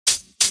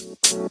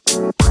Hi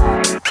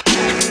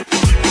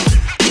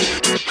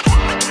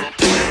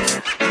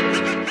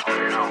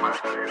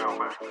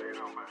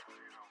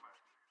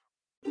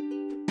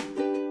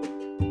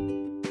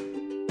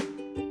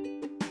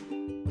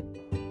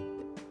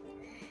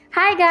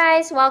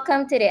guys,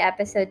 welcome to the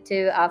episode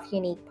 2 of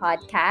Unique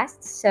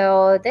Podcast.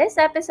 So this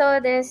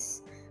episode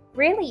is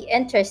really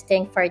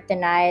interesting for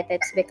tonight.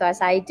 It's because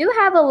I do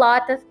have a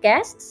lot of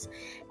guests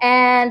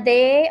and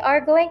they are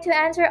going to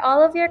answer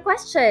all of your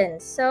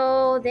questions.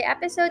 So the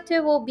episode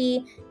 2 will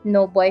be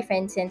no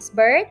boyfriend since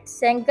birth,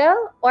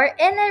 single, or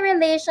in a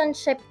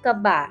relationship ka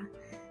ba?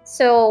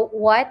 So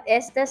what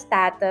is the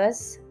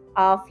status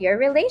of your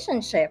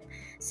relationship?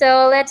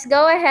 So let's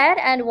go ahead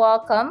and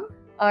welcome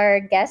our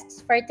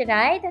guests for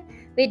tonight.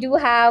 We do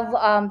have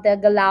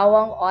the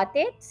Galawang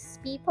Otits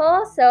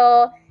people.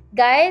 So,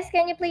 guys,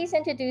 can you please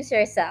introduce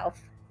yourself?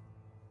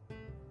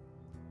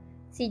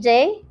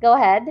 CJ, go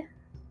ahead.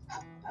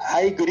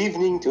 Hi, good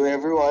evening to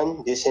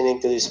everyone listening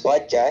to this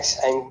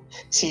podcast. I'm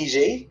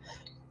CJ.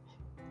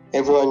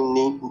 Everyone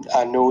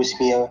knows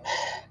me.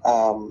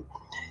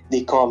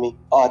 They call me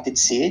Otit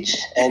Sage.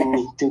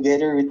 And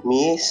together with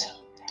me is,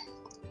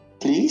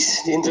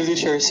 please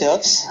introduce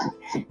yourselves.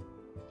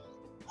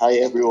 Hi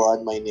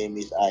everyone, my name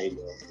is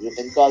AILO. You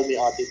can call me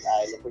Otis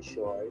AILO for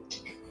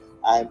short.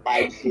 I'm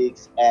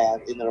 5'6"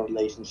 and in a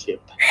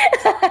relationship.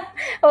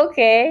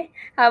 Okay.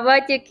 How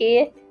about you,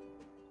 Keith?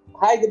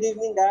 Hi, good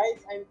evening,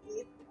 guys. I'm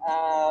Keith.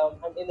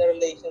 I'm in a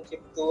relationship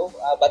too,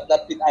 but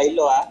not with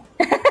AILO,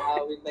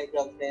 with my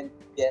girlfriend.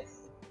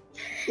 Yes.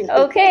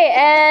 Okay.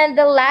 And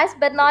the last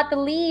but not the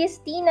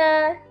least,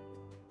 Tina.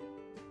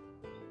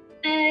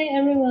 Hi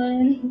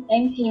everyone,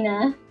 I'm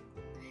Tina.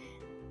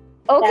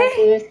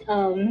 Okay.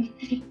 Tapos,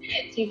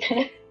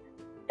 Chica.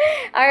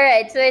 All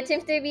right. So it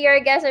seems to be our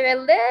guests are a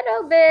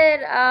little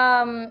bit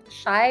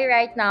shy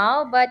right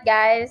now, but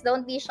guys,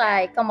 don't be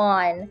shy. Come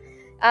on.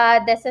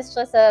 This is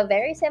just a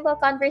very simple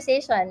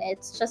conversation.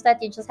 It's just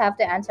that you just have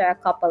to answer a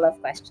couple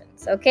of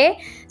questions. Okay.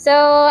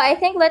 So I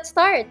think let's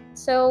start.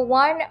 So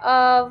one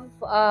of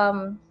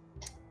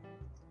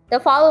the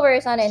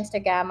followers on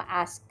Instagram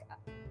asked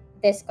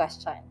this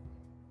question: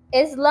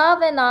 is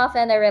love enough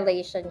in a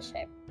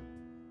relationship?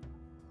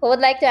 Who would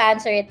like to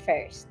answer it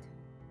first?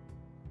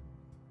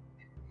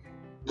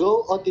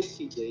 Go Otis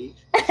CJ.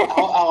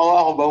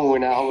 Ako ba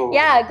muna? Ako ba muna?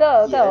 Yeah,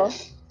 go.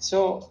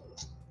 So,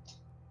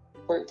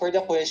 for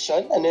the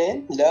question, ano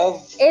yun? Love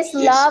Is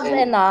love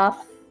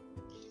enough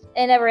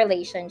in a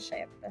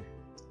relationship?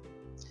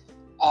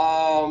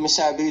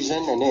 Sabi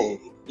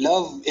dyan,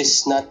 love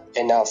is not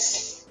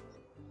enough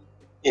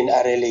in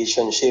a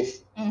relationship.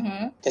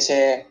 Mm-hmm.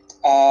 Kasi,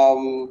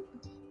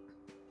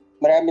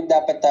 marami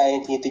dapat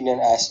tayong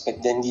tinitingnan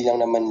aspect na hindi lang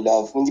naman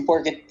love. Hindi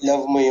porket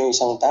love mo yung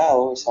isang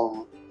tao,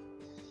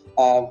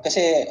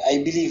 kasi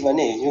I believe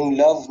yung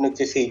love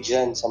nagfe-fade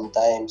dyan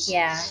sometimes.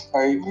 Yeah.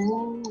 Or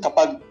lalo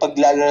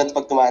na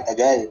pag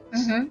tumatagal.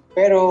 Mm-hmm.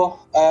 Pero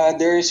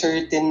there are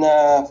certain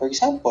for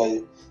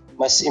example,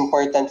 mas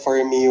important for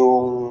me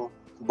yung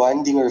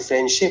bonding or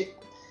friendship.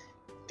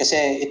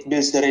 Kasi it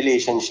builds the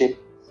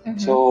relationship. Mm-hmm.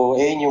 So,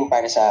 ayun yung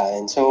para sa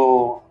akin.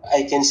 So,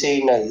 I can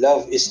say na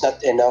love is not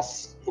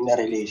enough in a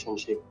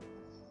relationship.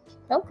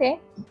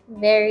 Okay.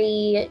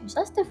 Very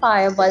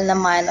justifiable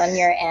naman on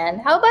your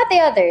end. How about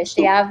the others?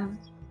 Do you have...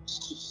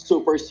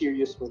 Super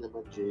serious mo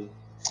naman, Jay.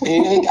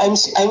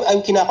 I'm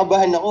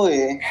kinakabahan ako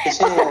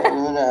Kasi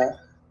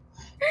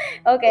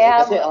Okay,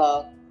 how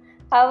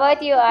about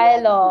you,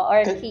 AILO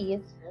or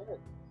Keith?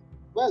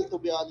 Well, to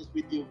be honest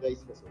with you guys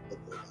kasi.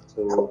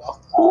 So,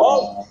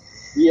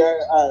 we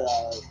are,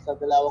 sa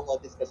Galawang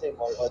Otits kasi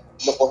more on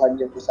lokohan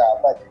yung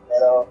usapan.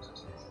 Pero,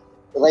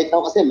 right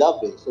now kasi love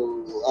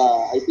So,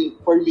 I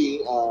think for me,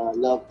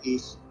 love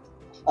is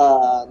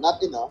not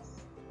enough.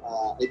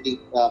 I think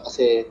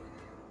kasi,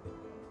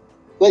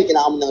 well,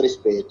 kailangan mo ng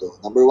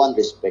respeto. Number one,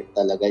 respect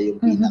talaga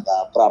yung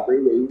pinaka-proper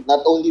way.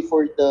 Not only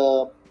for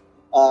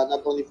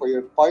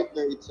your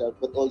partner itself,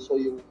 but also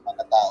yung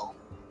mga tao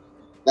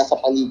nasa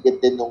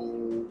paligid din ng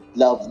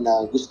love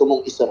na gusto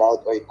mong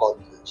isurround or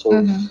conquer. So,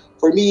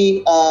 for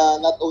me,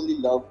 not only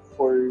love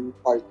for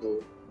partner,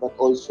 but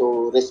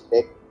also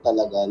respect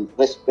talaga.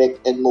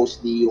 Respect and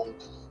mostly yung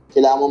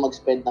kailangan mo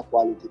mag-spend ng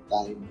quality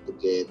time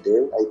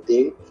together, I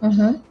think.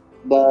 Mm-hmm.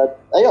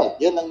 But, ayun,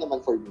 yun lang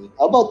naman for me.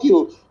 How about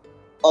you,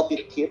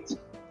 Otit Kit?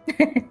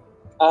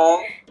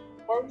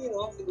 For me,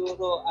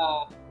 siguro,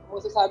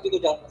 masasabi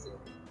ko dyan kasi,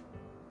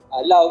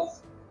 love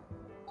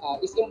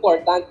is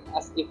important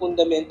as a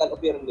fundamental of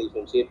your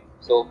relationship.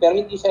 So, pero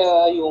hindi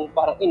siya yung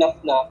parang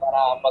enough na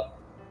para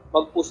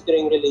mag-push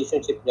through yung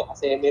relationship nyo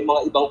kasi may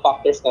mga ibang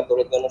factors na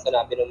tulad ng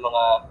sanabi ng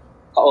mga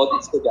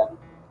ka-audits ko dyan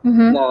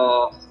na,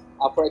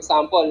 for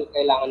example,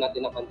 kailangan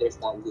natin ng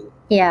understanding.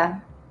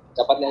 Yeah.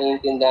 Dapat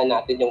naiintindihan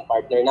natin yung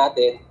partner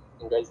natin,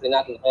 yung girlfriend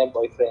natin, yung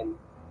boyfriend.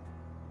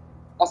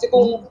 Kasi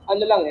kung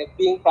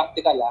being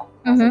practical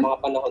sa mga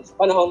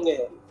panahon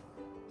ngayon,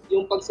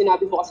 yung pag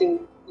sinabi mo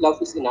kasing love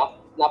is enough,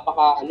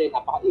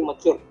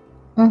 napaka-immature.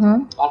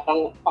 Mm-hmm.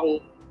 Parang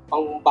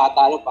pang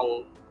bata lang,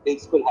 pang grade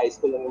school, high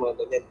school lang yung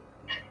mga ganyan.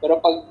 Pero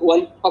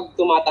pag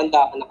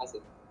tumatanda ka na kasi,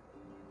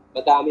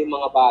 madami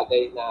mga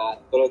bagay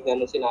na tulad nga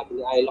nung sinabi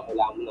ni AILO,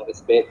 kailangan mo ng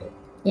respeto.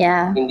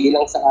 Yeah. Hindi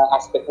lang sa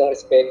aspect ng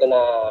respeto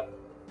na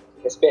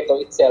respeto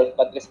itself,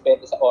 but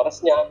respeto sa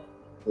oras niya,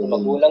 sa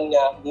magulang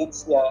niya,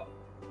 needs niya.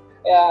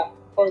 Kaya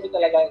for me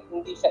talaga,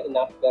 hindi siya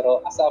enough,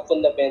 pero as a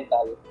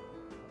fundamental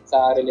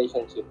sa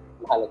relationship,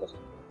 mahalaga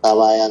siya.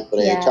 Tama yan,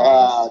 pre. Yeah. Tsaka,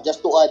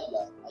 just to add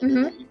lang, I don't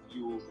know if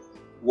you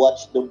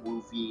watch the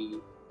movie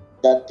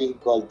That Thing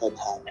Called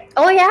Tadhana.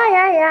 Oh, yeah.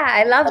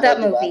 I love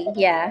that Diba? movie.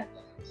 Yeah.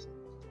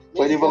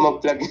 Pwede ba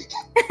mag-plug?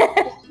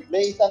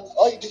 May isang,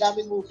 hindi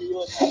namin movie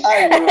yun.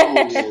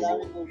 Hindi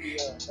namin movie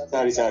yun.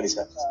 Sorry. Cinema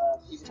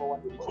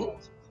One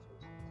Originals.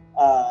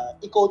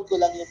 I-quote ko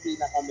lang yung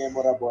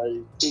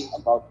pinaka-memorable thing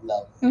about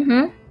love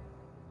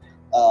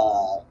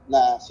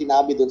na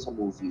sinabi dun sa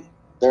movie.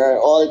 There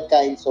are all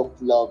kinds of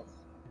love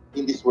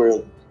in this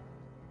world,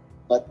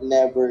 but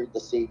never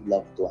the same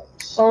love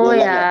twice. Oh,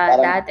 Yun lang yeah. yan.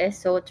 Parang, That is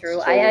so true.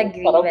 So, I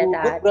agree with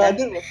that.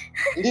 brother.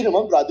 Hindi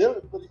naman,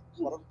 brother.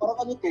 Parang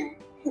ano to?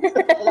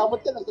 Salamat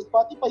ka lang sa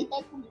Spotify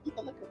tayo kung hindi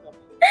talaga.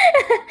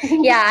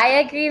 Yeah,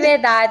 I agree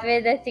with that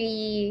with the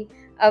three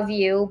of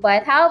you.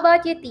 But how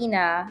about you,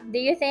 Tina? Do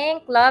you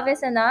think love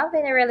is enough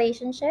in a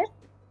relationship?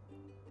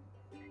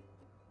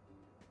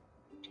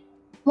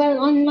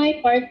 Well, on my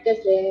part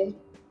kasi,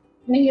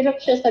 mahirap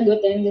siya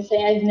sagutin kasi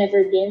I've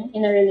never been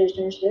in a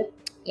relationship,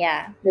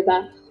 Yeah.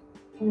 diba?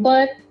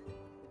 But,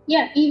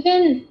 yeah,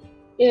 even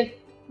if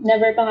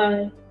never pa nga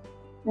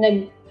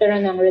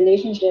nagkaroon ng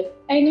relationship,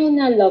 I know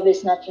na love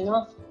is not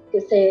enough.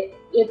 Kasi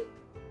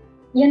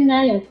yan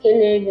na yung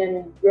kilig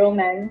and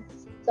romance.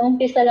 So,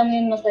 umpisa lang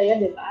yun masaya,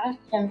 diba?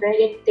 Siyempre,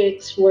 it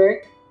takes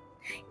work.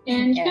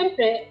 And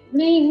siyempre,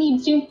 may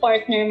needs yung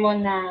partner mo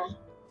na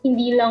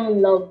hindi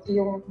lang love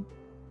yung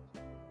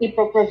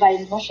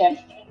ipro-provide mo,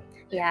 syempre.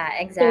 Yeah,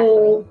 exactly.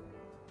 So,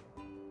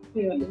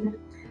 yun.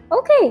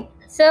 Okay.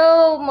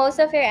 So, most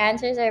of your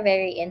answers are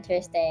very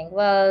interesting.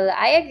 Well,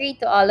 I agree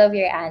to all of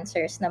your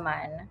answers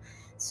naman.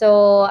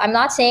 So, I'm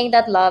not saying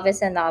that love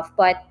is enough,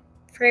 but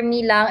for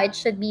me lang, it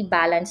should be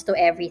balanced to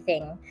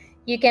everything.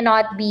 You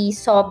cannot be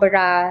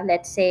sobra,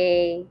 let's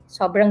say,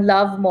 sobrang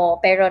love mo,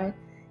 pero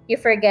you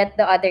forget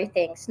the other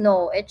things.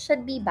 No, it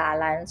should be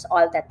balanced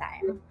all the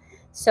time.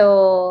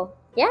 So,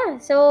 yeah.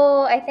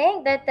 So, I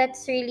think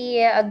that's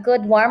really a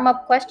good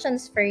warm-up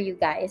questions for you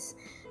guys.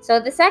 So,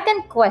 the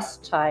second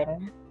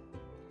question.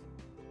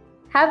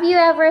 Have you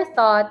ever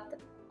thought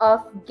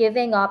of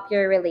giving up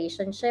your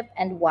relationship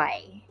and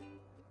why?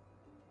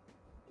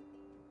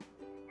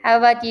 How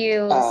about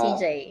you,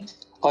 CJ?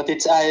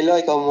 Otits AILO,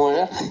 ikaw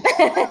muna.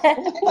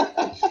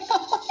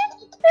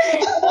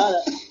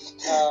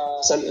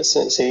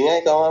 Sige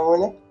nga, ikaw nga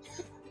muna.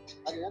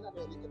 Ano yan?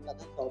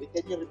 Sorry,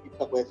 can you repeat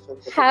the question?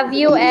 Have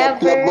you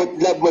ever...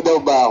 Love mo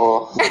daw ba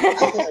ako?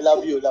 I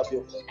love you.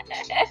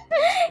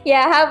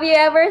 Yeah, have you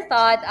ever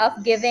thought of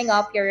giving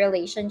up your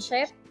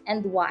relationship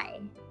and why?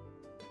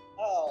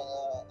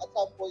 At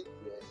some point,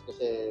 yes.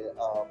 Kasi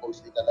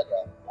mostly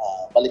talaga,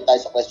 balik tayo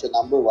sa question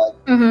number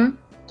 1. Mm-hmm.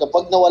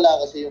 Kapag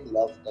nawala kasi yung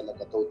love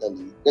talaga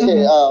totally.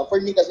 Kasi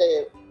for me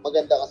kasi,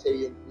 maganda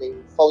kasi yung may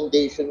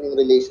foundation yung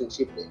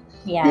relationship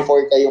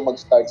before kayo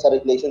mag-start sa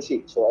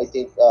relationship. So I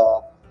think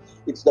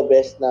it's the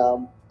best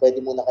na pwede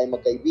muna kayo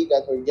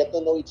magkaibigan or get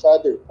to know each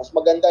other. Mas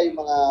maganda yung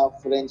mga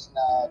friends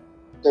na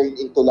turn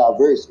into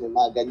lovers. May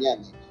mga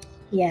ganyan.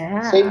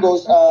 Yeah. Same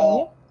goes,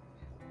 okay.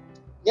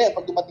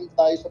 pag dumating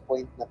tayo sa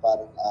point na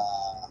parang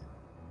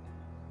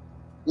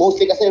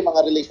mostly kasi yung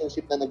mga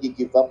relationship na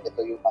nag-give up,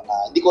 ito yung mga,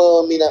 hindi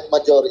ko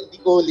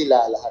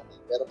nilalahat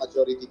pero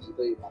majority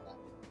dito yung mga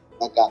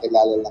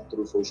nagkakilala lang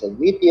through social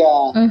media,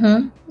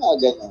 mga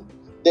ganun.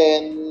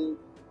 Then,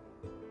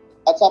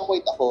 at some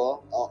point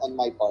ako, on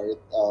my part,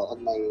 on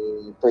my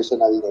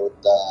personal note,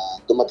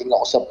 dumating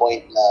ako sa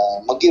point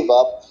na mag-give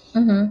up,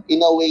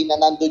 in a way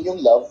na nandun yung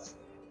love,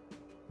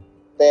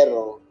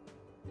 pero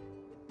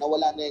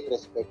nawala na yung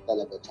respect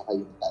talaga tsaka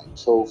yung time.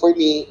 So for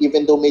me,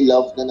 even though may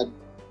love na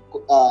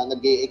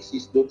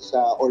nag-e-exist doon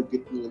sa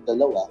orbit ng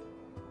dalawa,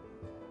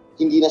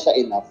 hindi na siya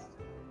enough.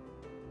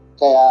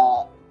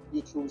 Kaya you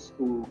choose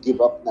to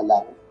give up na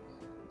lang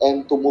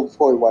and to move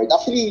forward.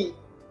 Actually,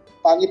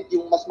 pangit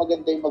yung mas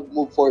maganda yung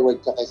mag-move forward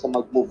kaysa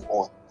mag-move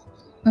on.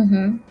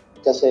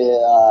 Kasi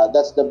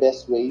that's the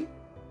best way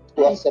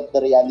to accept the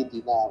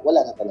reality na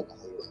wala na talaga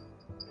kayo.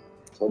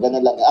 So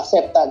ganun lang.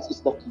 Acceptance is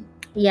the key.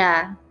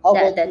 Yeah,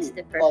 that's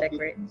the perfect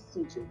word.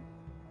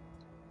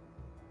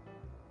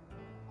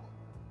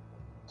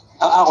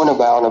 Ako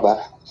na ba?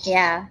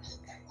 Yeah.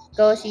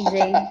 Go,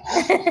 CJ.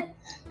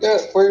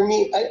 For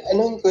me,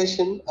 ano yung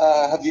question?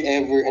 Have you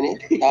ever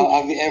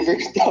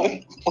thought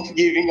of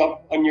giving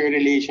up on your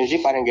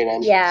relationship? Parang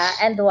ganun. Yeah,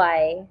 and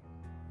why?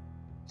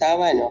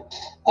 Tama, no?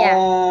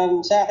 Yeah.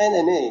 Sa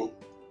akin,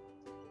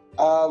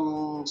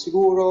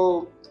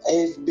 siguro,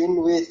 I've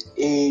been with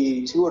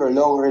siguro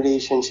long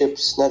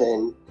relationships na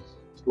rin.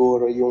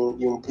 Siguro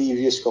yung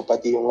previous ko,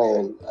 pati yung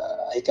ngayon,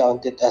 I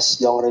count it as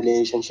long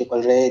relationship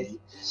already.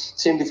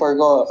 Same before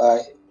ko,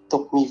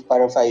 took me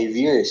parang 5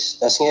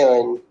 years. Tapos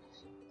ngayon,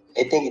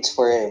 I think it's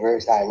forever,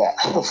 sana.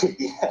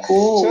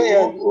 Oo. So,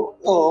 yun.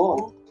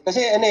 Oo.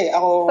 Kasi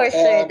ako, For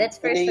sure. That's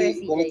for when, sure,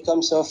 when it CJ.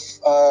 comes of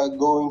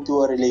going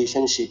to a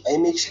relationship,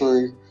 I make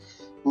sure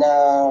na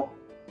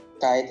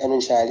kahit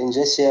anong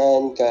challenges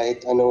yan,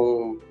 kahit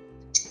anong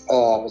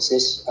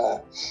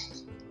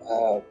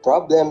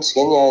problems,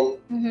 ganyan,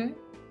 Mhm.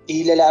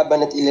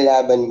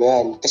 ilalaban mo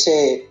yan.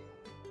 Kasi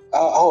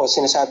ako,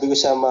 sinasabi ko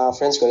sa mga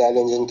friends ko,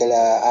 lalo dyan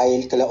kala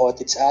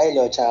Otits,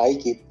 AILO, tsaka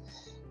Kip,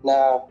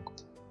 na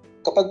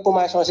kapag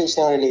pumasok ka sa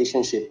isang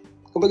relationship,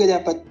 kumbaga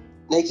dapat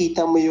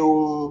nakikita mo yung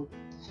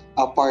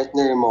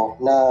partner mo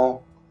na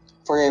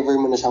forever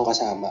mo na siyang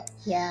kasama.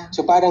 Yeah.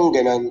 So parang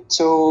ganon.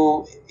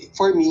 So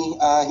for me,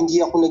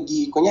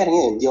 kunyari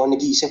ngayon, hindi ako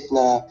nag-iisip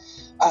na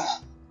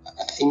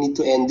I need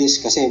to end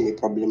this kasi may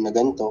problem na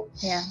ganito.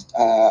 Yeah.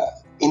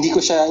 Hindi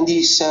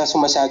siya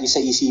sumasagi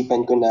sa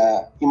isipan ko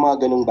na yung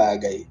mga ganong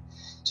bagay.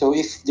 So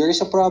if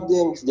there's a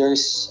problem, if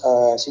there's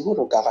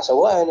siguro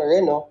kakasawaan or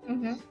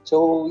Mhm.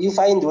 so you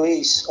find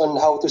ways on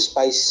how to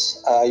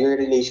spice your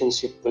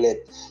relationship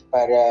ulit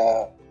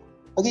para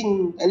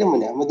maging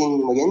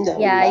maganda.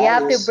 Yeah, you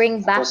have to maayos. bring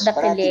back Tapos the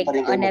parati kilig pa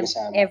rin kayo on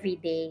magkasama. every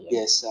day.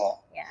 Yes.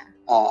 Yeah.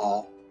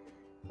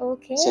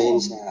 Okay. So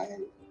yun sa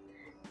akin.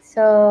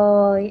 So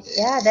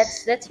yeah,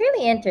 that's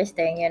really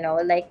interesting,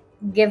 like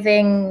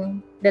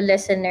giving the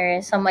listener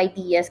some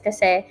ideas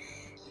kasi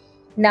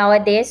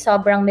nowadays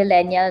sobrang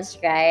millennials,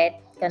 right?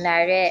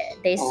 Kunwari,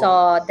 they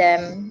saw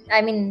them,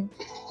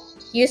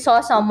 you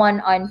saw someone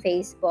on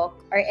Facebook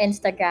or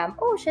Instagram,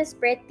 oh, she's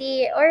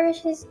pretty, or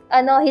he's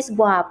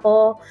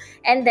guapo.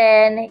 And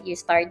then, you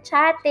start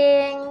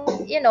chatting,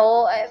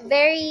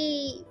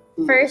 very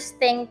first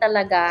thing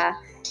talaga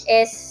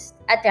is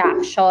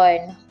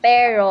attraction.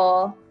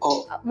 Pero,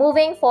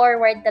 moving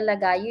forward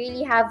talaga, you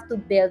really have to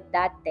build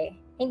that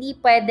Hindi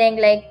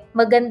pwedeng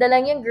maganda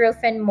lang yung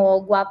girlfriend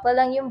mo, guwapo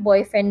lang yung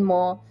boyfriend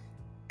mo,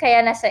 kaya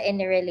nasa in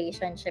a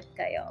relationship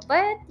kayo.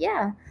 But,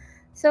 yeah.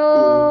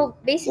 So,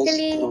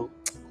 basically,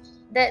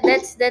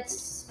 that's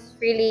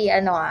really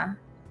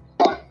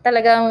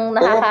talagang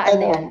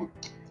nakakaano yan.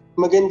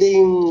 Maganda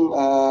yung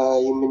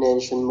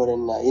mention mo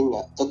rin na yun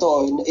nga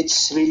totoo,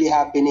 it's really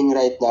happening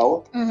right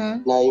now.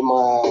 Na yung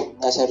mga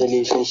nasa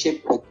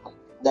relationship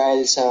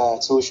dahil sa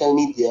social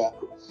media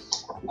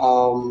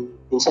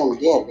minsan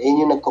yun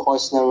yung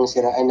nagko-cause ng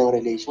siraan ng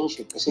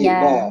relationship kasi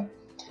iba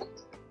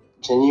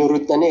dyan yung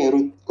root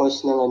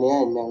cause ng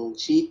ng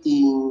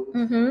cheating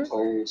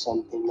or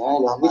something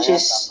na which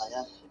is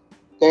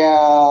kaya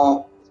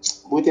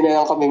buti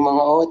na lang kami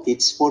mga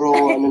Otits, puro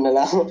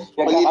na lang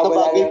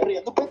nagkakabala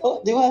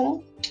di ba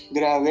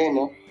grabe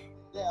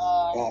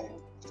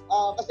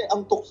kasi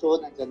ang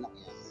tukso nandyan lang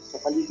yan sa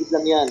paligid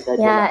lang yan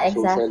kahit exactly.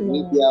 Social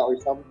media or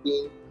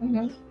something.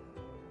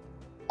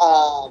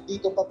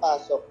 Dito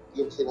papasok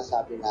yung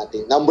sinasabi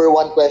natin. Number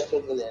one question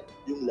ulit,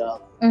 yung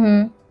love.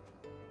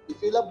 If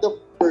you love the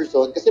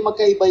person, kasi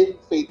magkaiba yung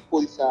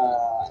faithful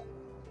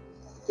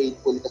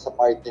ka sa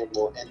partner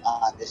mo and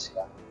honest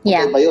ka.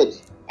 Magkaiba yun.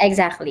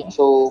 Exactly.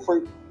 So,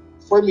 for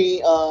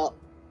me,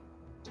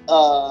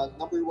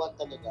 number one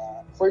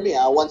talaga, for me,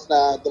 once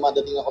na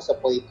dumadating ako sa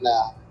point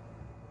na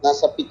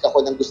nasa peak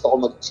ako ng gusto ko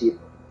mag-cheat.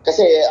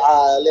 Kasi,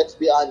 let's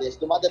be honest,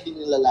 dumadating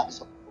yung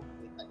lalaki sa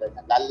point na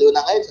ganyan. Lalo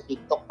na ngayon, sa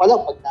TikTok pa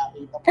lang, pag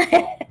nakita mo,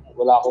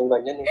 wala akong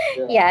ganyan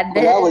Yeah.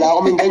 Wala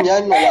akong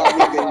ganyan.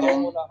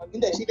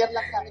 Hindi, share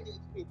lang sa akin yung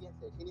experience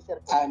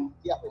Sinishare ko.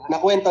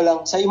 Nakwento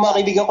lang. Sa yung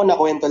mga kaibigan ko,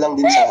 nakwento lang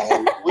din sa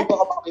akin. Uy,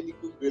 baka makinig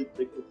yung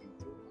girlfriend ko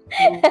dito.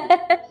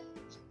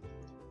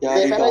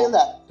 Pero yun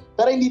na.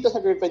 Pero hindi to sa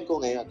girlfriend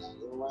ko ngayon.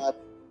 Yung mga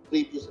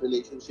previous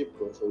relationship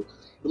ko. So,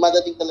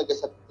 dumadating talaga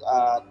sa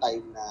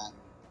time na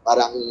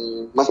parang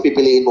mas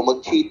pipiliin mo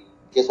mag-cheat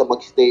kaysa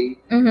mag-stay.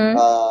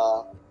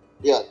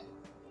 Yun.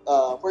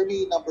 For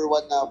me, number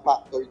one na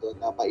factor doon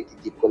na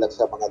maititip ko lang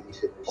sa mga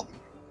listeners.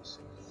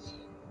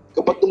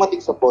 Kapag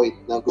dumating sa point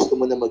na gusto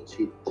mo na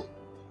mag-cheat,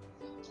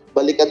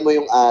 balikan mo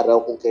yung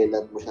araw kung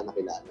kailan mo siya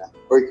nakilala.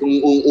 Or kung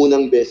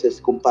unang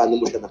beses kung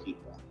paano mo siya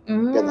nakita.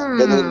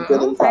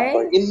 Ganun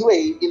factor. In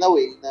a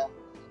way na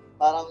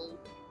parang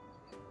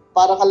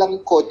para ka lang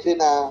kotse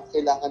na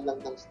kailangan lang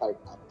ng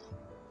startup.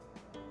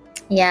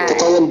 Yeah.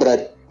 Totoo yun,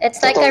 Brad.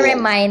 It's like a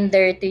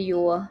reminder to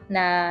you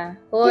na,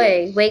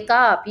 hoy, wake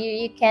up.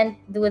 You can't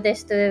do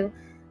this to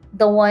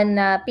the one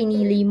na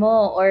pinili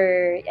mo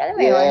or alam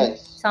mo yun,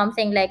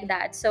 something like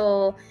that.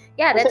 So,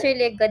 yeah, that's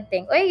really a good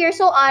thing. Uy, you're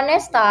so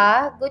honest,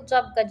 Good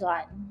job ka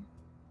dyan.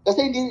 Kasi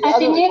hindi,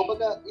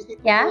 kumbaga,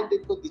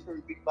 isipin ko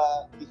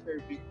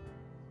deserving.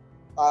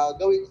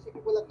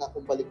 Isipin ko lang na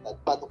kung baliktad,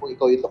 paano kung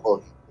ikaw yung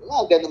loko?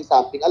 Ganun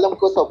something. Alam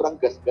ko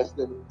sobrang gas-gas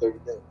na ng term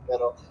na yun.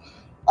 Pero,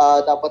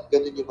 dapat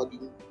ganun yung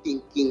maging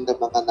thinking ng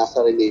mga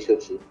nasa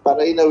relationship.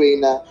 Para in a way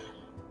na,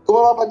 kung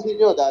mapapansin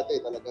nyo dati,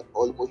 talagang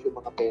almost yung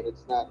mga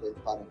parents natin,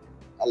 parang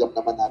alam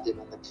naman natin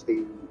na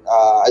nag-stay,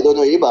 I don't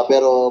know iba,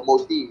 pero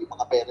mostly, yung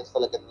mga parents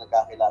talaga na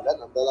nagkakilala,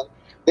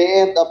 they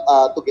end up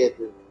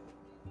together.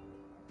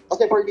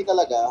 Kasi for me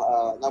talaga,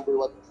 number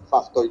one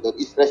factor doon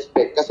is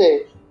respect.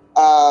 Kasi,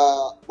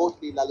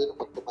 mostly, lalo na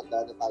pag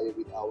tumanda na tayo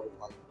with our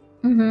partner,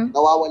 Mhm.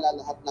 nawawala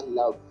lahat ng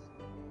love.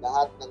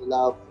 Lahat ng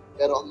love.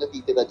 Pero ang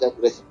natitira dyan,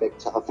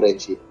 respect saka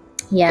friendship.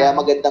 Kaya Yeah.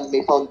 magandang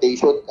may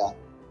foundation ka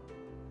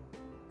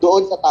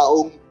doon sa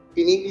taong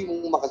pinili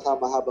mong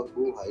makasama habang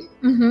buhay.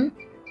 Mhm.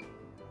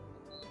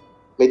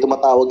 May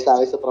tumatawag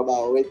sa akin sa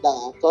trabaho. Wait lang,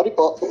 ha? Sorry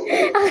po.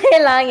 Okay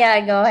lang, yeah,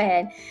 go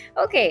ahead.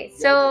 Okay,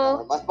 so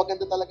Mas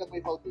maganda talaga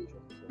may foundation.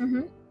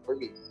 mhm. For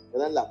me.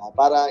 Ganun lang, ha?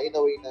 Para in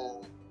a way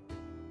na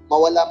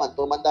mawala man,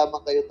 tumanda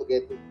man kayo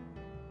together.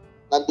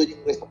 Nandun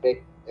yung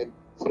respect and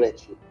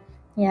friendship.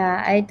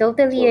 Yeah, I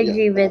totally So,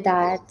 agree with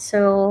that.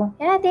 So,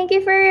 yeah, thank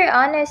you for your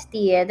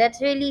honesty. That's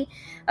really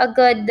a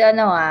good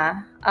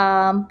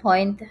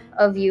point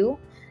of view.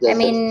 I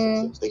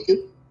mean, Thank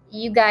you.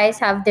 you guys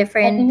have At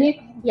different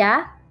hindi,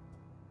 yeah?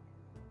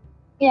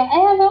 yeah, I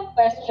have a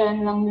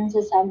question lang dun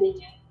sa sabi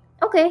niya.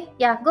 Okay,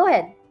 yeah, go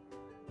ahead.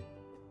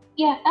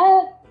 Yeah,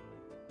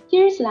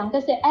 curious lang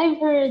kasi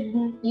I've heard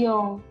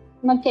yung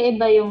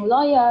magkaiba yung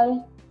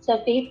loyal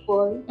sa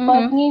faithful.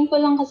 But Mhm. ngayon ko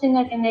lang kasi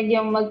narinig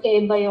yung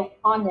magkaiba yung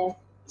honest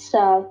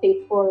sa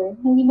faithful.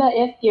 Hindi ba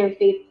if you're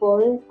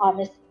faithful,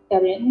 honest ka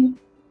rin?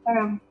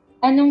 Parang,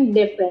 anong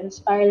difference?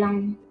 Para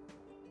lang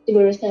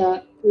siguro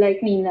sa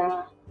like me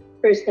na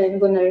first time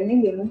ko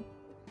narinig yun.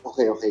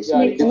 Okay.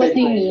 Like, what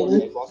do you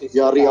mean?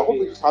 Yari ako.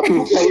 Sabi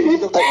ko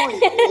sa'yo,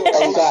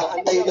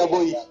 tayo ka,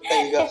 boy.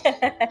 Tayo ka.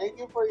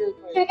 Thank you for your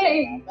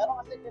question. Pero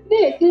kasi,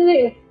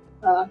 Kasi,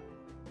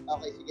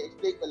 okay, sige,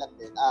 explain ko lang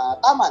din.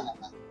 Tama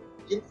naman.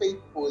 Yung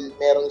faithful,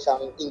 meron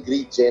siyang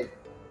ingredient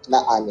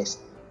na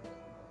honesty.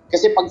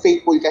 Kasi pag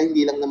faithful ka,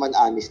 hindi lang naman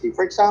honesty.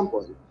 For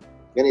example,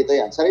 ganito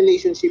yan. Sa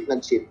relationship,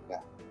 nag-cheat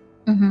ka.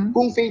 Mhm.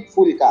 Kung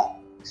faithful ka,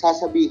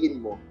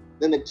 sasabihin mo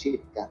na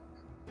nag-cheat ka.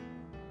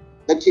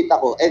 Nag-cheat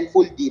ako, and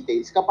full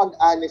details. Kapag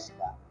honest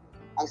ka,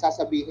 ang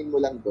sasabihin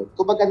mo lang doon,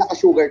 kumbaga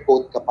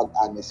naka-sugarcoat kapag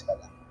honest ka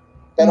lang.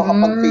 Pero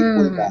kapag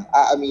faithful ka,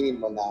 aaminin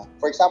mo na.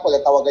 For example,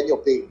 tawagan nyo,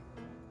 babe,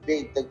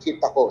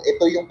 nag-cheat ako.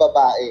 Ito yung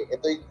babae.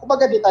 Ito yung,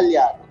 kumbaga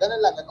detalyado.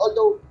 Ganun lang.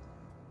 Although,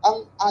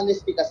 ang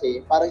honesty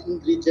kasi, parang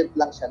ingredient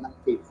lang siya ng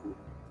faithful.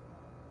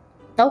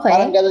 Okay.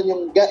 Parang ganun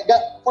yung,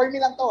 for me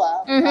lang to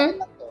Sa akin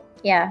lang to.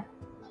 Yeah.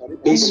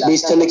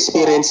 Based on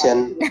experience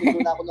yan.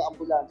 Hindi na ako ng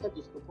ambulansya,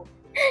 Diyos ko po.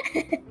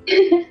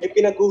 May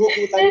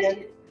pinaghuhugutan yan.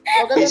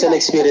 So, Based on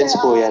experience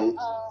po yan.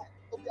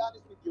 To be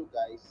honest with you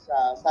guys,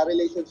 sa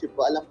relationship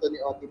ko, alam to ni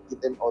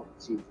Otit and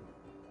Otit.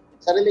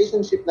 Sa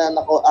relationship na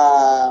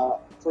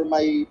for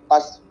my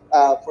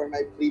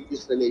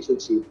previous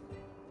relationship,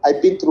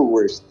 I've been through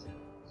worst.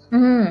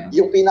 Mhm.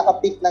 Yung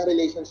pinaka-peak ng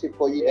relationship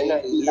ko, yun Yan na,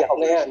 iyak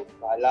na yan.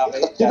 Bahala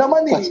kayo Yun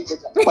naman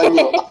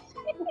Panyo.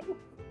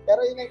 Pero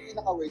yun na yung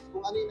pinaka-worst.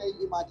 Kung ano yung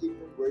nai-imagine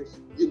yung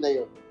worst, yun na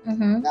yun.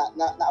 Mhm.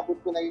 Naabot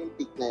ko na yung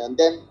peak na yun.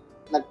 Then,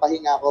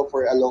 nagpahinga ako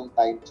for a long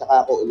time,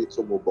 tsaka ako ulit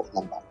sumubok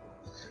ng bago.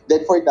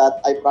 Then for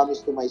that, I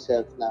promised to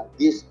myself na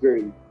this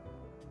girl,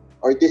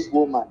 or this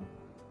woman,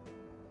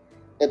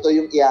 ito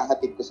yung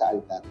ihahatid ko sa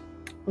altar.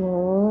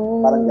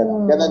 Oh. Parang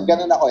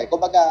ganun ako eh.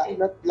 Kumbaga,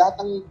 lahat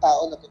ng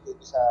tao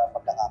natututo sa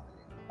pagkakamali.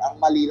 Ang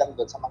mali lang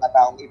doon sa mga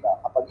taong iba,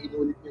 kapag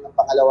inulit nyo ng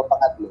pangalawa,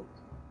 pangatlo,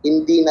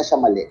 hindi na siya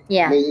mali.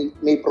 Yeah.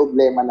 May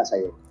problema na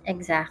sa'yo.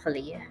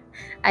 Exactly. So,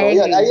 I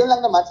agree. ayun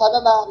lang naman. Sana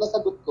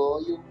nasagot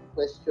ko yung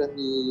question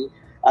ni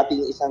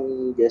ating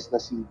isang guest na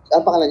si,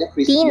 ang pangalan niya?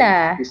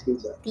 Tina.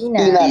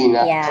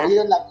 Tina. Yeah. So,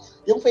 yun lang.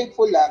 Yung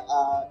faithful lang,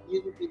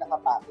 yun yung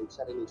pinaka-package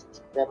sa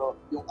relationship. Pero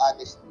yung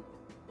honesty,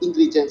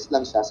 ingredients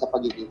lang siya sa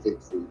pagiging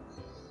faithful.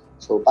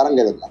 So, parang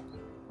gano'n lang.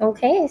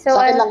 Okay. So,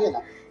 Sa akin lang yun.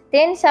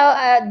 Tin, so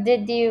are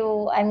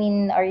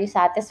you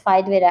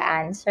satisfied with the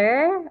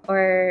answer?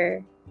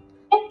 Or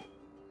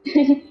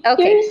okay.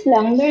 Curious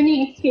lang,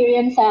 learning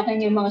experience sa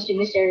akin yung mga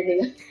sinishare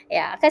nila.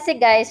 Yeah, kasi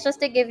guys,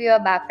 just to give you a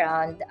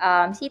background,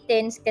 si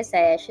Tins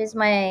kasi, she's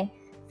my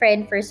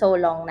friend for so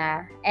long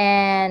na.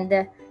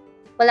 And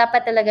wala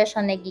pa talaga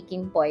siyang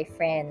nagiging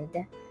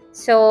boyfriend.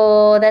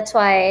 So, that's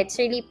why it's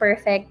really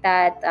perfect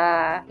that,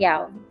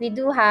 we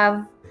do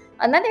have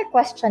another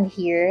question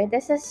here.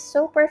 This is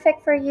so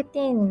perfect for you,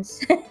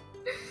 Tins.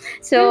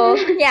 So,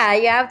 yeah,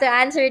 you have to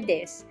answer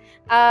this.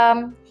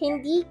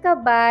 Hindi ka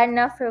ba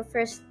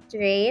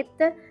na-frustrate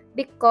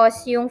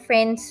because yung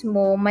friends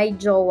mo may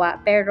jowa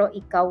pero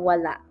ikaw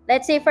wala?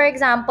 Let's say, for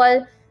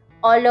example,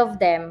 all of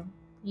them,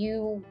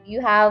 you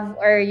have,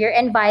 or you're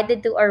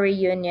invited to a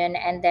reunion,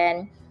 and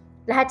then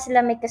lahat sila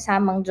may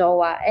kasamang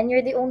jowa and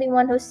you're the only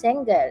one who's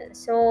single.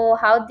 So,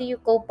 how do you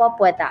cope up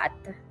with that?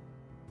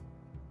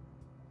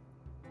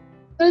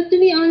 Well, to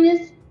be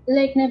honest,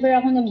 like, never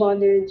ako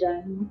na-bother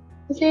dyan.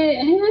 Kasi,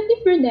 I'm happy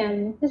for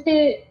them.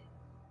 Kasi,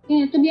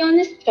 to be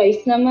honest,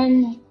 choice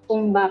naman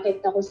kung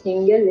bakit ako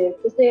single eh.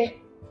 Kasi,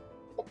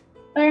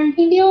 parang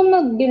hindi ako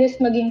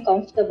magbilis maging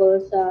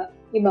comfortable sa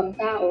ibang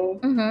tao.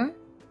 Mm-hmm.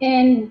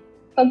 And,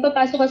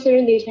 pagpapasok ka sa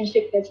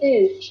relationship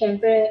kasi,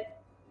 syempre,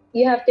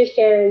 you have to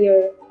share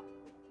your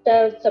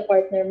self sa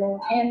partner mo.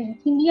 And,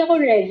 hindi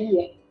ako ready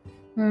eh.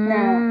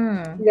 Na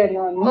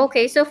ganon.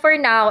 Okay, so for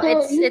now, So,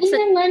 it's hindi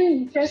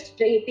naman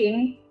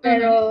frustrating,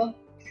 pero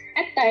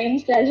at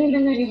times, lalo na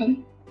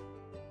ngayon,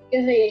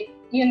 kasi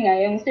yun nga,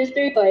 yung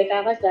sister ko ay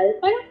kakasal,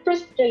 parang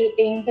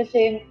frustrating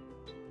kasi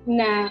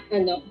na,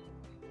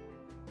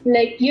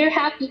 like, you're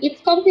happy.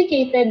 It's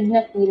complicated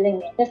na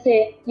feeling eh.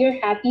 Kasi you're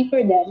happy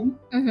for them,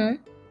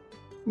 Mm-hmm.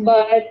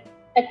 but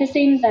at the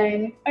same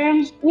time,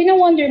 parang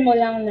wina-wonder mo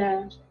lang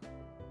na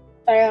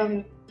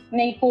parang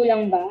may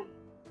kulang ba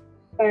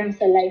parang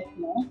sa life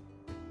mo.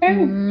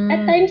 Parang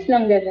at times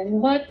lang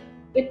ganun, but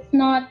it's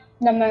not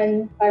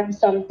naman parang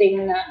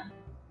something na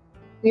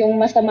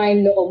yung masama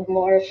yung loob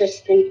mo or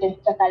frustrated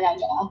ka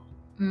talaga.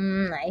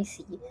 I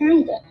see.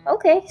 Parang ganun.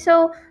 Okay,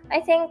 so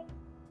I think,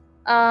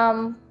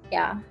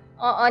 yeah,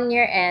 on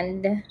your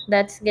end,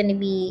 that's gonna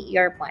be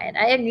your point.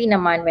 I agree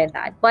naman with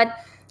that. But,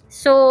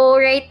 so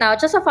right now,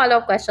 just a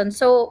follow-up question.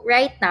 So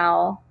right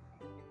now,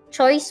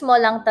 choice mo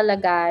lang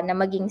talaga na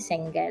maging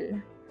single?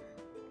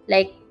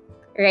 Like,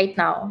 right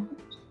now?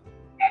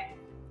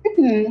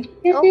 Kasi,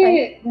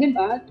 Okay. di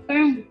ba,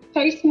 parang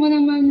choice mo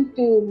naman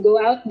to go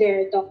out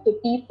there, talk to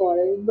people,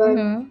 but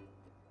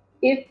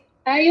if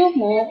ayaw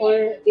mo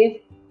or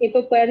if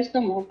ipapwersa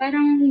mo,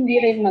 parang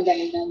hindi rin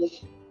maganda.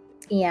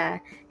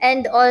 Yeah.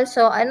 And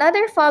also,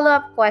 another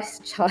follow-up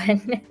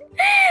question.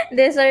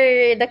 These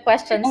are the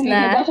questions Oh my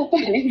na... God, ako pa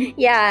rin.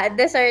 Yeah,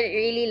 these are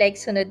really like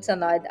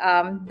sunod-sunod.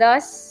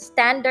 Does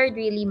standard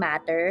really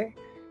matter?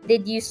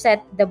 Did you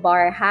set the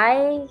bar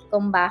high?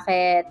 Kung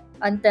bakit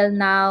until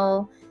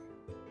now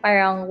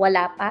parang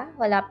wala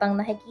pang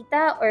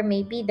nakikita, or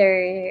maybe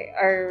there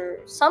are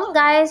some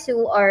guys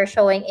who are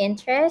showing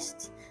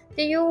interest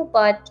to you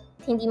but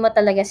hindi mo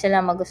talaga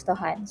sila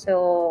magustuhan.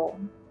 So,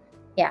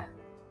 yeah.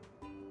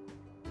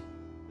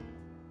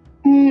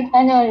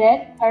 Ano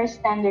ulit? Our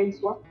standards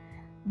what?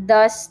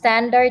 Does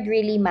standard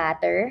really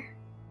matter?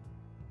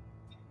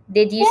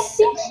 Did you... I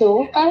think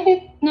so.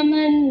 Kahit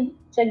naman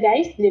sa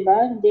guys, di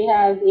ba, they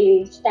have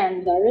a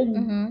standard.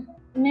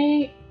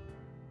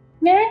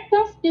 Meron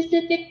kang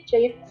specific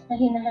traits na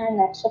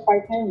hinahanap sa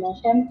partner mo,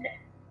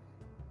 syempre.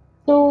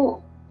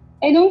 So,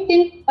 I don't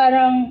think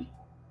parang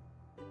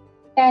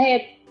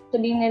kahit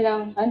sabihin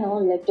nilang,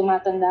 like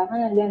tumatanda ka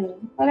na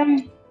gano'n, parang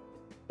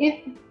if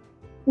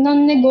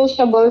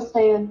non-negotiable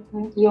sa'yo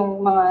yung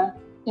mga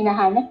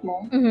hinahanap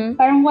mo,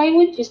 parang why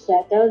would you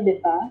settle,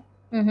 di ba?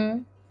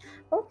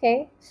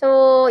 Okay.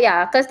 So,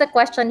 yeah, because the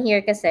question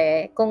here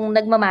kasi, kung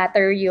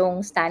nagmamatter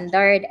yung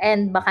standard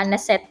and baka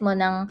na-set mo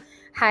ng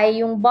high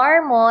yung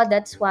bar mo,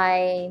 that's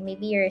why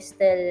maybe you're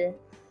still...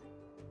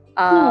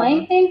 No,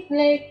 I think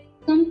like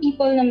some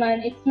people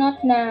naman, it's not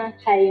na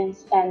high yung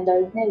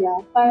standard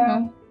nila.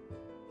 Parang,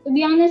 to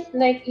be honest,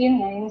 like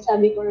yun nga, yung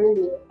sabi ko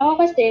earlier,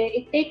 ako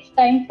kasi, it takes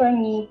time for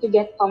me to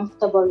get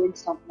comfortable with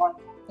someone.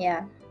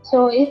 Yeah.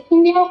 So, if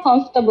hindi ako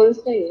comfortable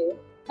sa'yo,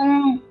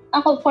 parang,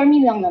 ako, for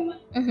me lang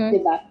naman,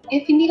 diba?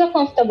 If hindi ka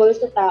comfortable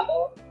sa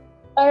tao,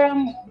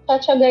 parang,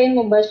 tatsagayin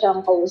mo ba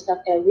siyang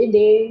kausap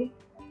everyday?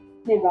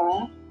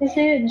 Diba?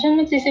 Kasi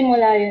dyan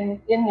magsisimula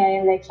yun nga,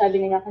 yung like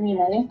sabi nila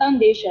kanina, yung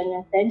foundation,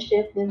 yung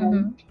friendship,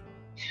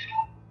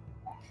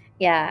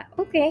 Yeah,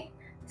 okay.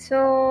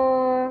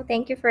 So,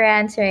 thank you for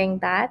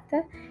answering that.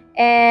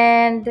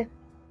 And,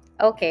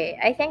 okay,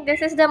 I think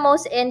this is the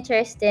most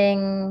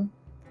interesting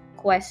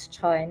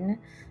question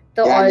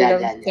to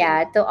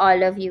to all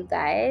of you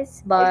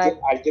guys. But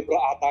Algebra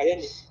ata yan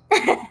eh.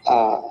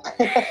 no.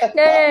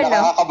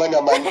 Nakakaba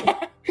naman.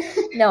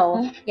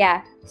 No,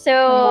 yeah. So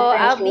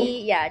I'll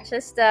be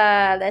just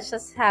let's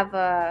just have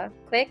a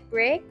quick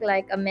break,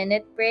 like a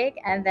minute break,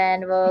 and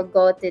then we'll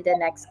go to the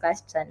next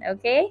question.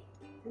 Okay?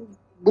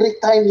 Break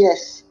time,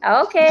 yes.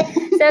 Okay.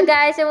 So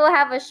guys, we will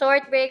have a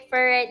short break for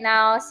right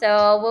now.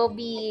 So we'll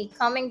be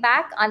coming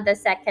back on the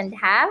second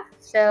half.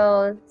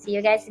 So see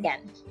you guys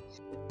again.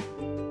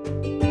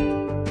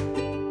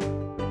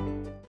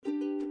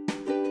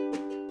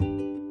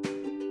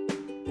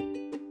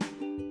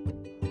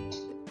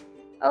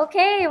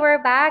 Okay,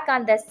 we're back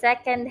on the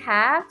second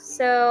half.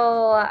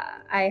 So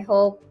I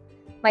hope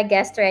my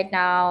guests right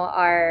now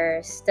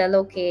are still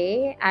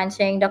okay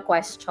answering the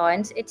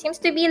questions. It seems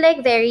to be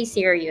like very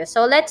serious.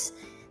 So let's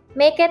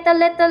make it a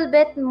little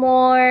bit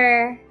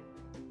more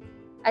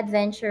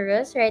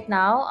adventurous right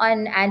now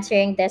on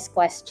answering this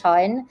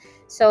question.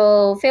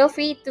 So feel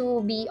free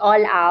to be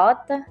all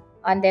out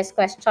on this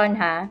question,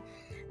 ha?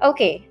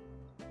 Okay.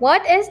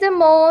 What is the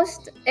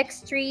most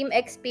extreme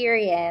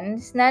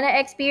experience na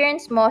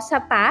na-experience mo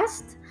sa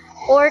past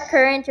or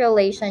current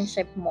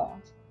relationship mo?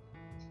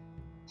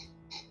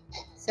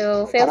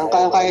 So, Parang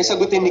kaya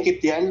sagutin ni Kit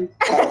yan.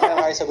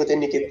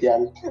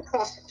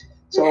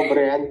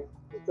 Sobra yan.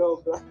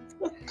 Sobra.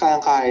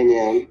 Kaya niya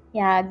yan.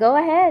 Yeah, go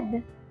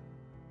ahead.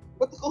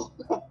 Ba't ako?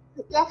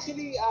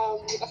 Actually,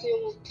 kasi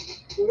yung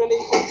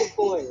relationship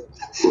ko ngayon.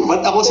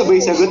 Ba't ako sabay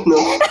sagot, no?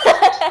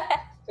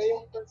 Kaya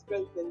yung first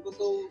girlfriend ko,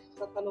 so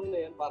sa tanong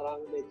na yan,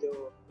 parang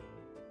medyo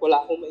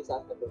wala akong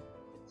maisasagot.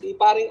 Si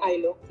paring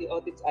AILO, si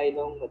Otits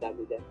AILO,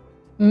 madami din.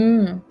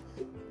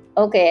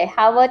 Okay,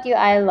 how about you,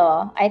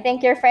 AILO? I think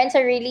your friends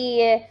are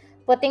really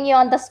putting you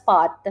on the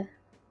spot.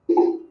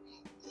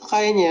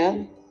 Kaya niya?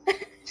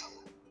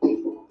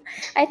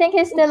 I think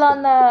he's still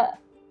on a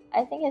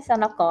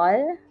call.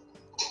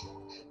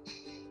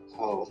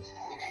 Oh.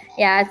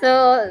 Yeah,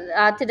 so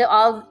to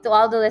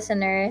all the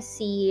listeners,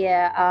 si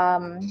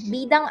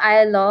Bidang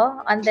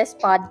AILO on this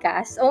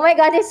podcast. Oh my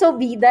God, he's so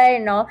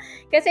bida, no?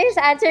 Kasi he's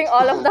answering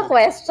all of the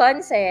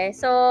questions eh.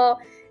 So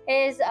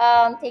he's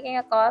taking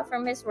a call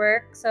from his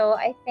work. So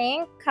I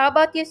think, how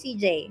about you,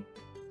 CJ?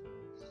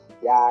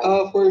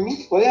 Yeah. For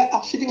me, wala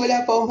pa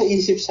akong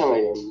maisip sa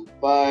ngayon.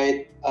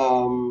 But,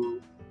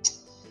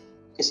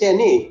 kasi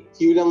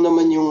few lang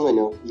naman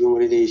yung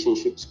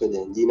relationships ko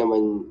din. Hindi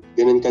naman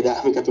ganun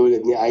kadami katulad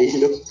ni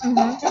AILO.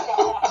 Mhm.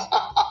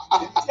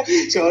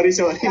 sorry,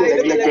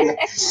 nalaglag ko na.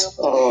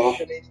 Oo.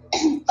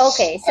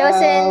 Okay, so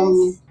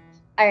since...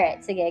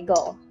 Alright, sige,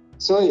 go.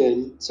 So,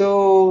 yun.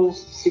 So,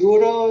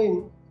 siguro,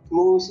 yung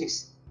most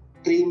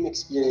extreme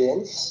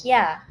experience.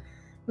 Yeah.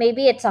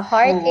 Maybe it's a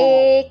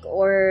heartache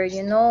or,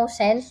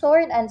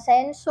 censored,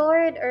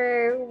 uncensored,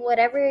 or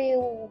whatever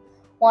you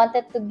want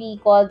it to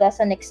be called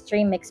as an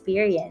extreme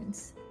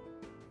experience.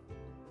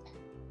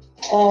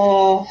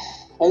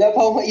 Wala pa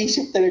akong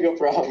maisip talaga,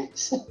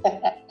 promise.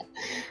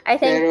 I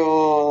think...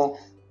 Pero,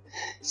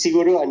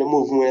 siguro,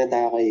 move muna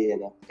tayo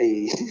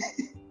kay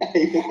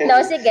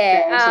No,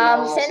 sige.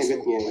 Kaya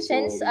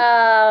Since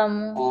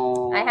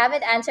I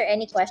haven't answered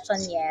any question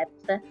yet,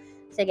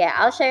 sige,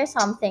 I'll share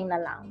something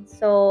na lang.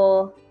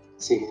 So,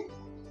 sige.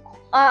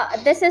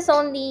 this is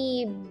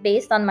only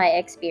based on my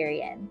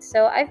experience.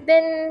 So, I've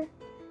been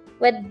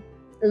with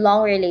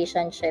long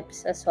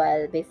relationships as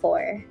well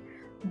before.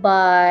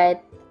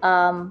 But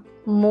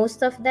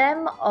most of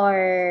them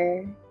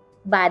are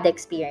bad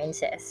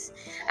experiences.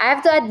 I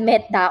have to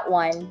admit that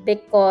one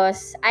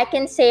because I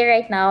can say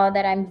right now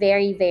that I'm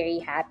very, very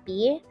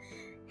happily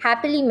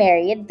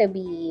married, to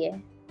be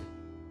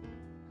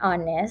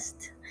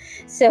honest.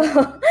 So,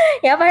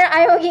 yeah, parang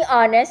ayaw maging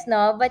honest,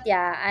 no? But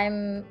yeah,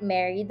 I'm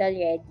married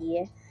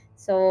already.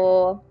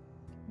 So,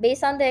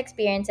 based on the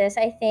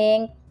experiences, I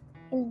think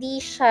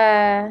hindi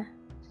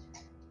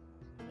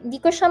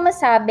ko siya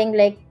masabing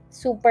like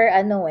super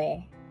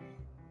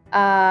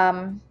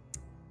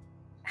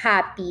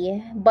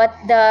happy, but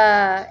the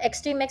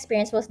extreme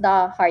experience was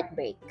the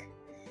heartbreak.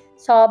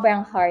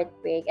 Sobrang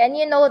heartbreak. And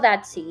you know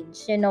that,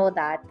 Siege. You know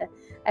that.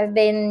 I've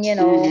been,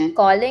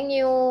 calling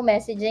you,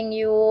 messaging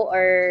you,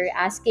 or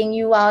asking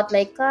you out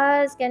like,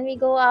 cuz, can we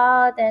go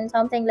out? And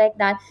something like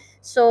that.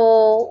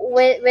 So,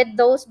 with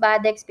those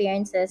bad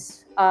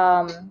experiences,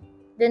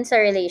 dun sa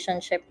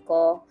relationship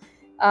ko,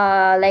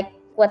 like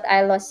what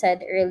Ilo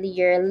said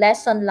earlier,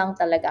 lesson lang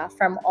talaga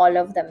from all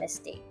of the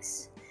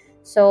mistakes.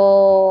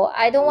 So,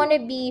 I don't want to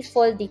be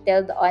full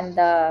detailed on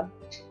the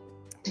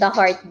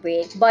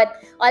heartbreak, but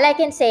all I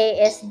can say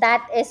is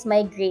that is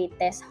my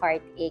greatest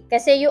heartache.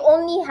 Kasi you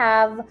only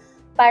have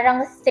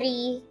parang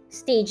 3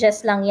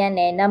 stages lang yan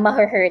na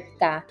ma-hurt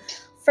ka.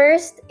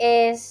 First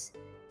is,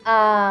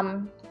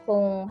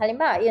 kung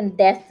halimbawa, yung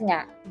death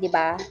nga, di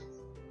ba?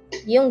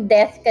 Yung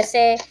death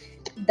kasi,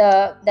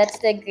 that's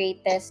the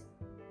greatest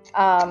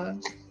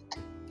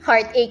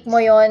heartache mo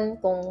yon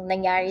kung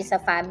nangyari sa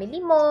family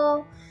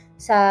mo,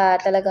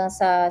 talagang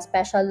sa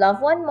special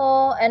loved one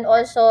mo, and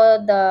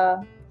also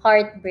the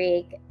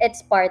heartbreak,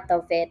 it's part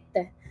of it.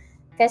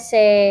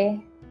 Kasi,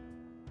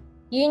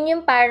 yun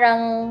yung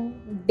parang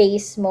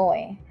base mo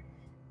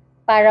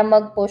para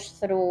mag-push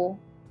through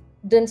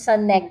dun sa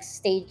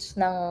next stage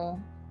ng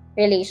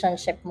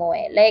relationship mo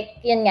Like,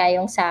 yun nga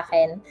yung sa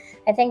akin.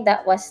 I think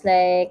that was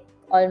like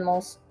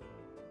almost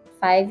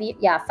 5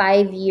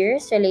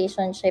 years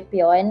relationship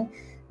yon.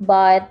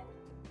 But,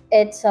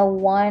 it's a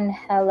one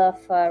hell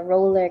of a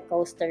roller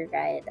coaster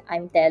ride,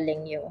 I'm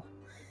telling you.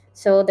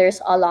 So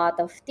there's a lot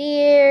of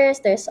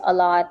tears, there's a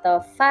lot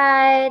of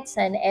fights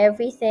and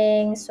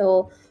everything.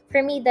 So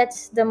for me,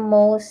 that's the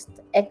most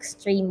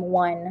extreme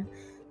one.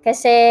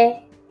 Kasi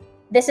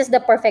this is the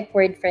perfect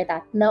word for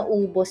that.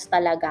 Naubos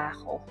talaga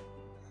ako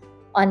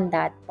on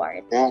that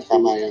part. Yeah,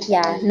 tama yan.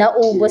 Yeah,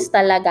 naubos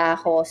talaga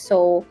ako.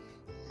 So,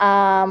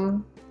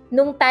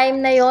 nung time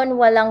na yon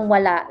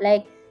walang-wala.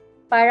 Like,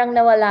 parang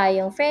nawala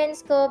yung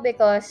friends ko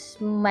because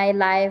my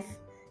life,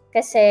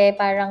 kasi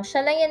parang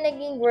siya lang yung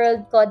naging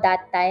world ko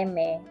that time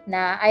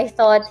na I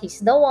thought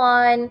he's the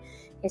one,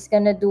 he's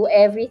gonna do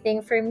everything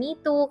for me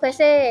too,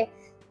 kasi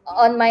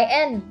on my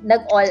end,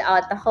 nag-all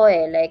out ako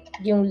like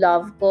yung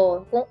love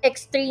ko. Kung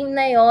extreme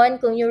na yon,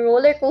 kung yung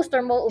roller coaster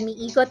mo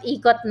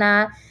umiikot-ikot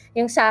na,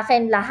 yung sa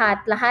akin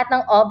lahat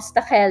ng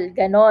obstacle,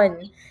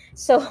 ganon.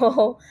 So,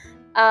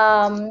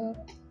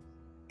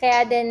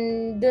 kaya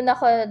din dun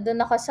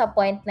ako sa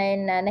point na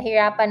yun na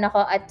nahirapan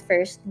ako at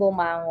first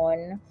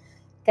bumangon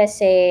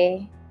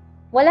kasi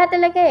wala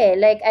talaga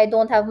like I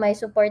don't have my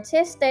support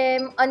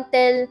system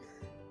until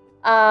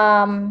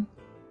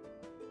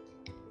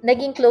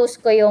naging close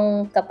ko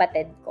yung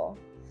kapatid ko.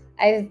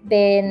 I've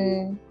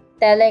been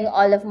telling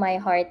all of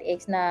my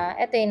heartaches na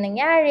eto yung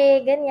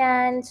nangyari,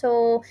 ganyan.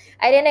 So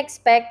I didn't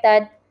expect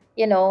that,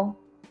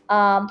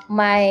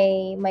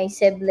 my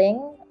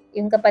sibling,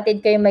 yung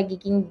kapatid ko yung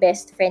magiging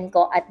best friend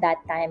ko at that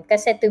time.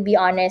 Kasi to be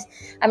honest,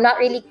 I'm not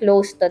really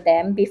close to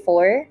them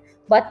before.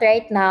 But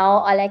right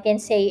now, all I can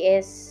say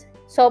is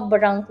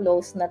sobrang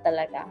close na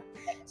talaga.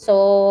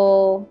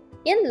 So,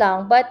 Yun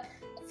lang. But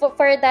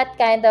for that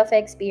kind of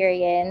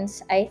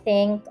experience, I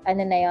think,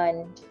 ano na yun,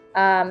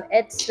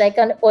 it's like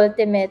an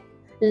ultimate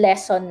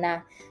lesson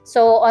na.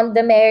 So, on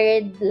the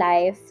married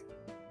life,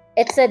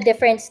 it's a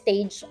different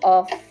stage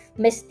of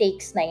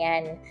mistakes na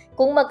yan.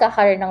 Kung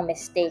magkakaroon ng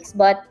mistakes.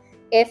 But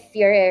if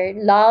your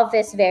love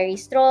is very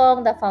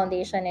strong, the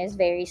foundation is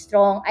very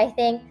strong, I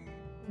think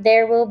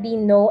there will be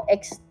no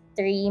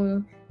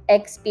extreme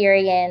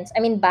experience.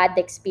 I mean, bad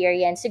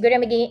experience. Siguro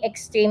magiging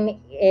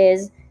extreme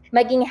is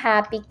maging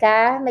happy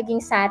ka,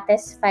 maging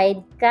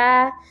satisfied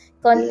ka,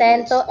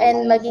 kontento, Yes,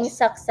 and tama maging yan.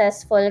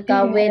 successful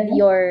ka with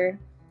your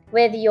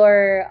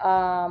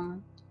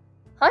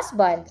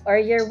husband or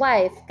your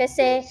wife.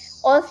 Kasi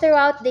all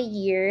throughout the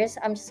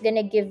years, I'm just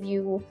gonna give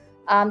you,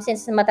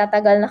 since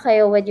matatagal na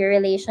kayo with your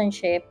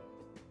relationship,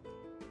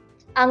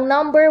 ang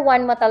number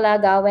one mo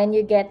talaga when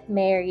you get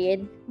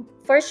married,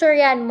 for sure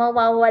yan,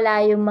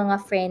 mawawala yung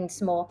mga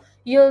friends mo.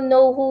 You'll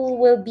know who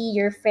will be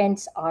your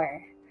friends are.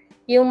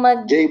 Yung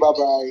Jay,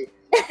 bye-bye.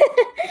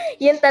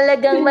 yun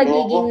talagang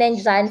magiging Oo.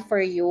 nandyan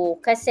for you.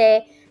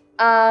 Kasi,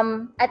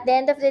 at the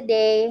end of the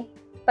day,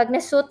 pag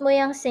nasuot mo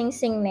yung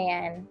sing-sing na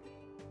yan,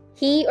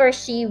 he or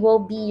she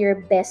will be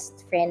your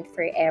best friend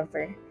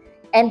forever.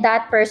 And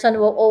that person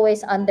will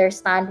always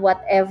understand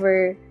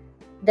whatever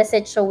the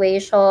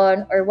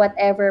situation or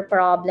whatever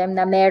problem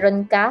na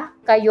meron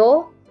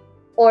kayo,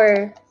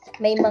 or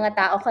may mga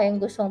tao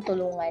kayong gustong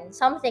tulungan.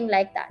 Something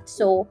like that.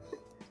 So,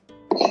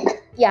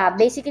 yeah,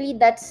 basically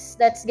that's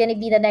gonna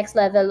be the next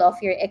level of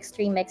your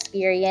extreme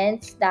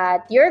experience,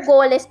 that your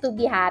goal is to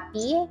be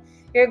happy,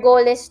 your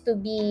goal is to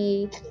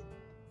be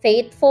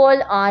faithful,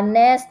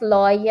 honest,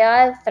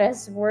 loyal,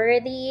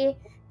 trustworthy,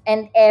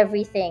 and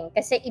everything.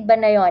 Kasi iba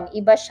na yon,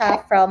 iba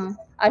siya from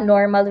a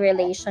normal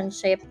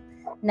relationship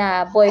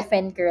na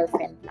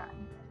boyfriend-girlfriend lang.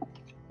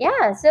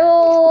 Yeah,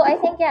 so I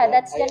think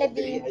that's gonna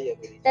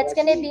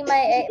be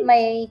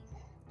my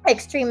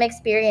extreme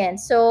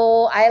experience.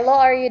 So AILO,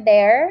 are you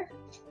there?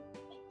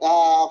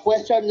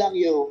 Question lang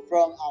you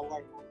from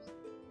our host.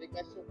 May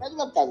question. Pwede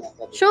lang tanong.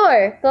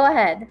 Sure, go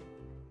ahead.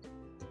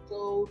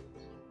 So,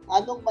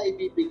 anong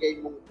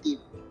maibibigay mong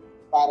tip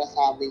para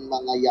sa aming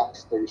mga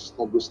youngsters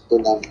na gusto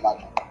nang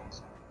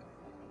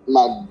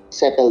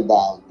mag-settle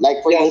down? Like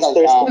for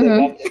Youngsters.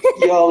 instance,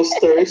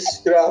 Youngsters.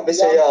 Grabe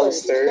sa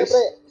youngsters.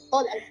 Siyempre,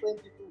 tol, I'm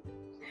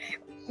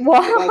 22.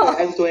 Wow. Bagay,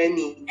 I'm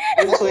 20.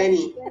 I'm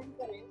 20.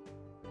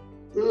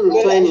 20.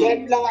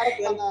 12 lang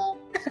ako,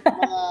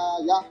 mga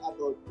young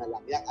adult na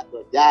lang. Young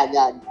adult.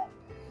 Yan.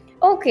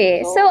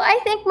 Okay, so I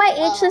think my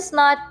age is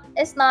not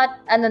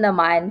ano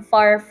naman,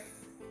 far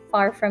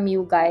from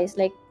you guys.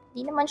 Like,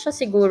 di naman siya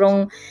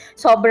sigurong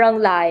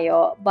sobrang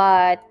layo.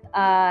 But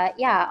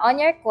yeah, on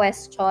your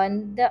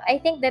question,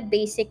 I think the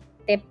basic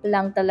tip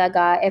lang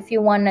talaga if you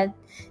want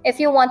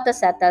to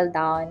settle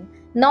down.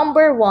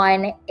 Number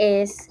one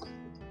is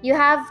you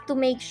have to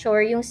make sure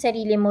yung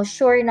sarili mo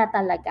sure na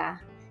talaga.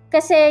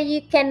 Kasi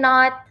you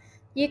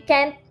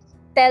can't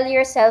tell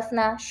yourself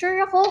na sure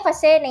ako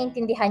kasi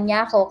naintindihan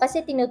niya ako, kasi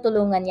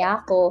tinutulungan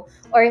niya ako,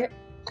 or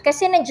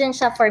kasi nandiyan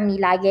siya for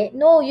me lagi.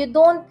 No, you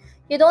don't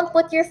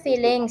put your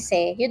feelings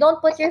You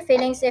don't put your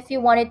feelings if you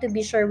wanted to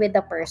be sure with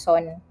the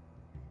person.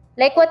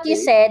 Like what you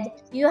said,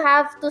 you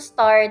have to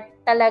start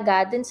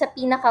talaga dun sa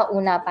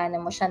pinakauna,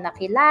 paano mo siya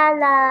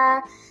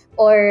nakilala,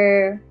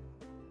 or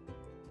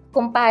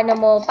kung paano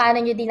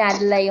nyo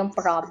dinadala yung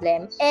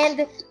problem.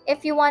 And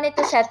if you wanted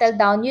to settle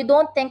down, you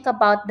don't think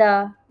about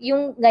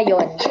yung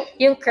ngayon,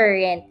 yung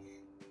current.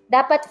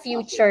 Dapat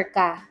future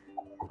ka.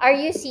 Are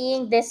you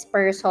seeing this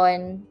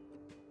person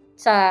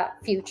sa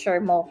future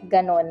mo?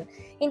 Ganon.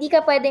 Hindi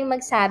ka pwedeng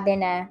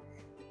magsabi na,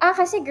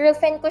 kasi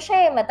girlfriend ko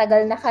siya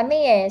matagal na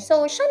kami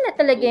so siya na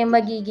talaga yung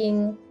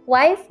magiging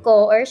wife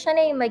ko, or siya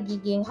na yung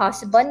magiging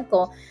husband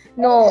ko.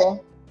 No.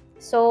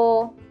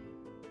 So,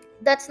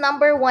 that's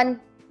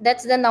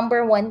the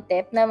number one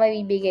tip na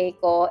mabibigay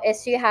ko,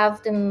 is you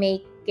have to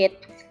make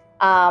it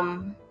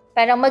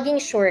parang maging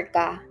sure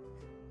ka.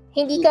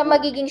 Hindi ka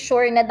magiging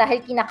sure na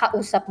dahil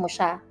kinakausap mo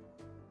siya.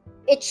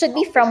 It should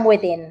be from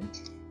within.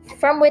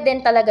 From within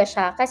talaga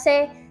siya.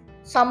 Kasi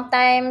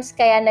sometimes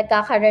kaya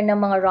nagkakaroon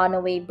ng mga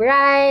runaway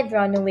bride,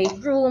 runaway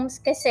grooms,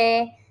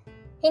 kasi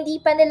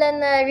hindi pa nila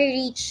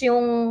na-reach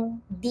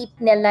yung deep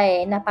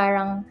nila na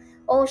parang,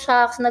 oh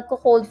shucks,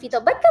 nagko-cold feet.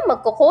 Ba't ka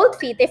magko-cold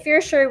feet if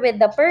you're sure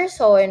with the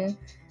person?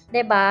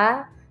 'Di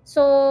ba?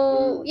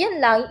 So, yun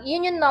lang.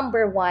 Yun yung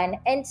number one.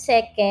 And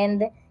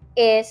second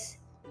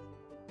is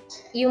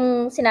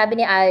yung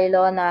sinabi ni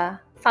AILO na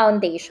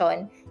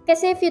foundation.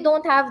 Kasi if you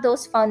don't have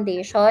those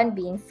foundation,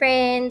 being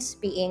friends,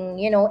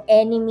 being,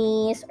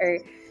 enemies,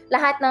 or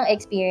lahat ng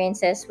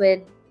experiences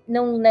with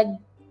nung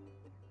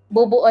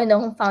nagbubuo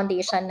ng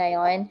foundation na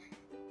yon,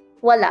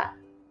 wala.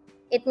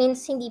 It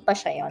means hindi pa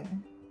siya yon.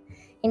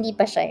 Hindi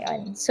pa siya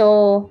yon.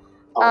 So,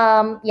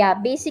 yeah,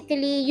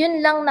 basically,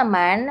 yun lang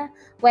naman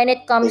when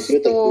it comes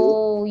to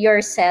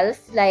yourself.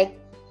 Like,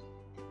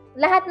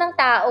 lahat ng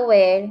tao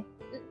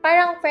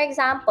parang for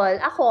example,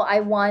 ako,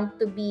 I want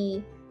to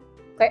be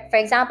for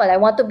example, I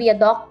want to be a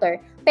doctor.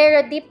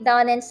 Pero deep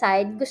down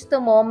inside, gusto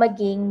mo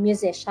maging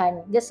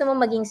musician. Gusto mo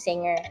maging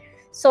singer.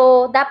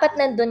 So, dapat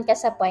nandun ka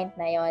sa point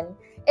na yon.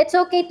 It's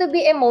okay to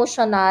be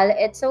emotional.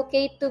 It's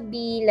okay to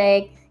be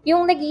like,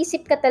 yung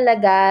nag-iisip ka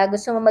talaga,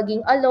 gusto mo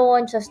maging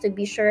alone just to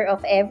be sure of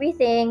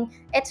everything.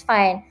 It's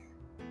fine.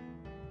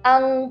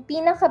 Ang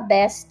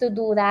pinaka-best to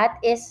do that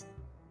is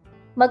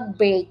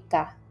mag-break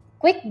ka.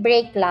 Quick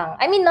break lang.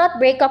 I mean, not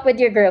break up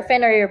with your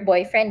girlfriend or your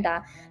boyfriend,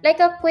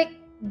 Like a quick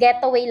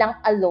getaway lang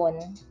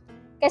alone.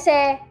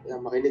 Kasi,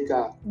 Makinig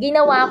ka.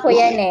 ginawa ko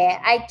yan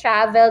I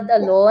traveled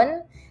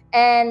alone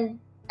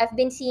and I've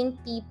been seeing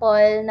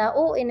people na,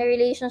 in a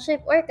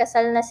relationship or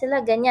kasal na sila,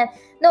 ganyan.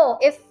 No,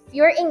 if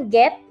you're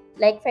inggit,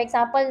 like for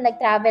example,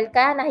 nag-travel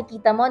ka,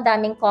 nakikita mo,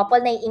 daming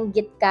couple,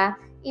 naiinggit ka,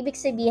 ibig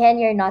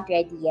sabihin, you're not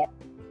ready yet.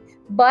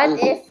 But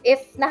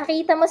if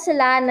nakita mo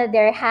sila na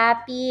they're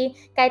happy,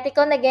 kahit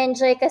ikaw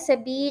nag-enjoy ka sa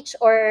beach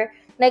or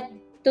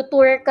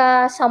nag-tour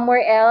ka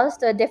somewhere else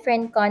to a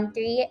different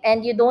country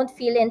and you don't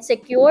feel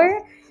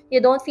insecure,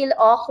 you don't feel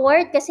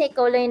awkward kasi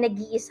ikaw lang yung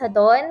nag-iisa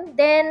doon,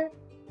 then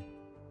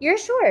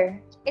you're sure.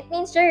 It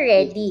means you're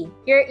ready.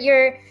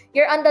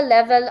 You're on the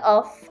level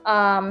of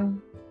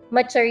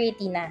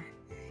maturity na.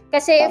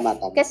 Kasi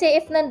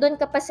if nandun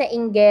ka pa sa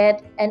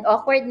inggit and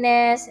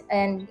awkwardness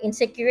and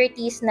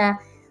insecurities na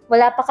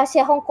wala pa kasi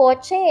akong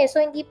kotse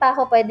so hindi pa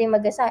ako pwede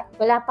mag-asa.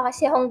 Wala pa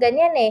kasi akong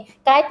ganyan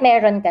kahit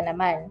meron ka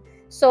naman.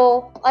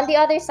 So, on the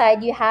other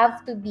side, you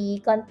have to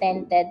be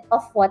contented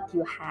of what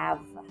you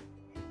have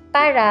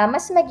para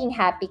mas maging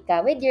happy ka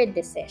with your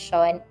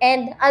decision.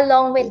 And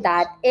along with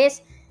that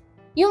is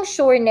yung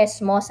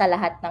sureness mo sa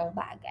lahat ng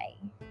bagay.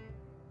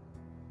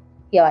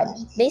 Yon.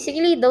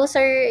 Basically,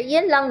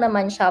 yun lang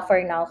naman siya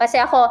for now. Kasi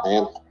ako,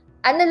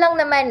 ano lang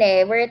naman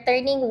we're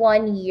turning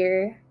 1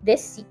 year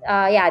this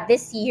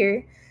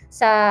year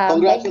sa...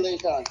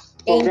 Congratulations!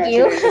 Thank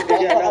you.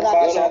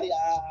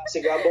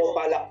 Sigabong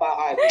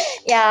palakpakan.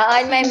 Yeah,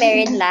 on my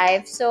married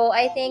life. So,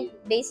 I think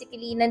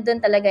basically,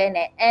 nandun talaga yun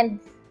And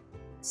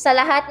sa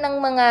lahat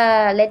ng mga,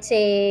 let's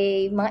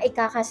say, mga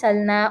ikakasal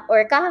na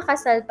or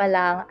kakakasal pa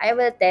lang, I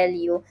will tell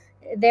you,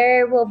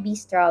 there will be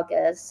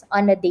struggles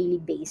on a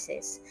daily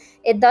basis.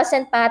 It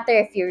doesn't matter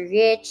if you're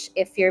rich,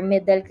 if you're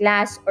middle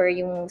class, or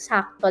yung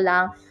sakto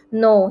lang.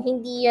 No,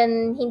 hindi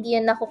yun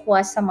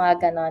nakukuha sa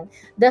mga ganon.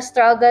 The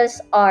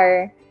struggles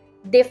are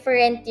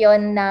different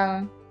yon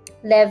ng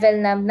level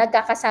na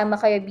nagkakasama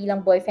kayo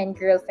bilang boyfriend,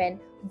 girlfriend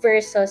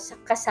versus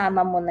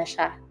kasama mo na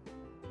siya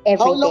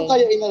every How long day.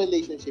 kayo in a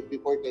relationship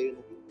before kayo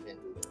naging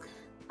married?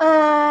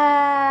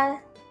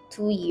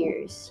 2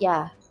 years.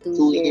 Yeah,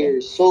 2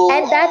 years. So,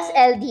 And that's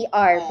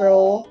LDR,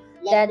 bro.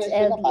 That's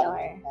last question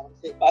LDR.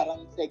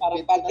 Parang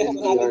segment podcast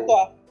na natin to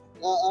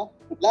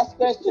Last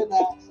question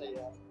na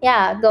sa'yo.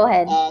 Yeah, go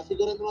ahead.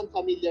 Siguro naman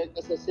familiar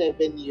ka sa 7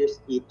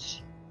 years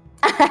each.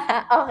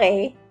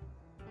 Okay.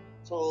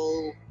 So,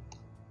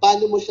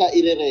 paano mo siya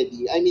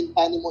i-ready? I mean,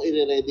 paano mo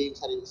i-ready yung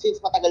sarili?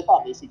 Since matagal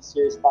pa, may 6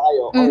 years pa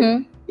kayo. Or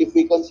if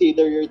we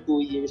consider your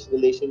 2 years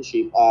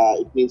relationship,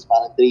 it means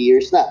parang 3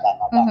 years na.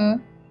 Tama ba?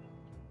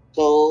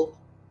 So,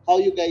 how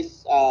you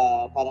guys,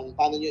 parang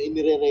paano nyo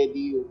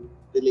i-ready yung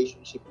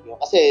relationship nyo?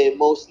 Kasi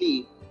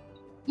mostly,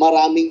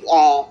 maraming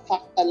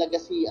fact talaga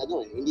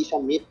hindi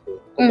siya myth.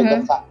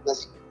 Kumbaga fact na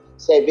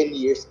 7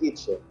 years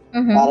each.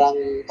 Parang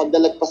pag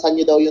nalagpasan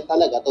nyo daw yun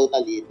talaga,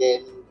 totally,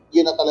 then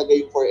yun na talaga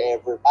yung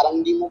forever.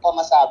 Parang hindi mo pa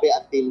masabi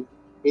until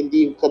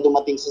hindi ka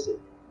dumating sa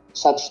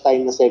such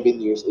time na 7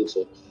 years each.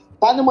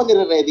 Paano mo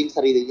nire-ready yung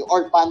sarili nyo?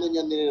 Or paano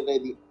nyo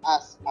nire-ready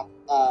as a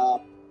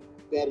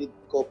married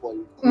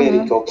couple?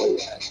 Married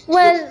couple.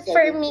 Well,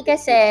 for me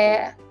kasi,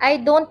 I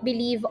don't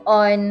believe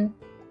on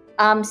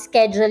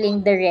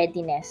scheduling the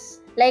readiness.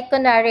 Like,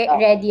 kunwari,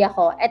 ready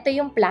ako. Ito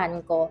yung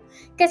plan ko.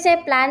 Kasi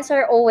plans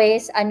are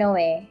always,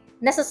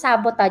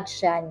 nasasabotage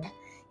yan.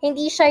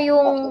 Hindi siya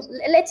yung,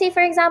 let's say for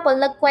example,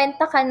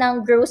 nagkwenta ka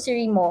ng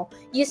grocery mo.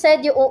 You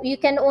said you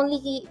can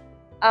only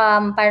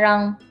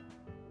parang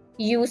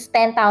use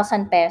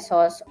 10,000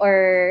 pesos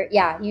or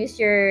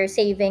use your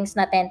savings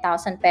na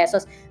 10,000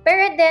 pesos.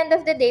 Pero at the end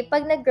of the day,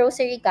 pag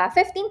nag-grocery ka,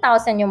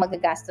 15,000 yung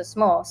magagastos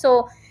mo.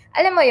 So,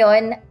 alam mo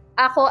yon,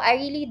 I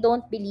really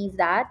don't believe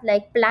that,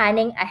 like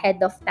planning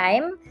ahead of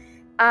time.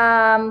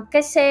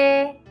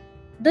 Kasi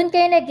dun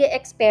kayo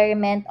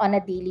nag-experiment on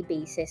a daily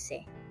basis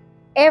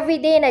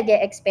Every day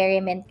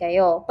nag-experiment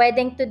kayo.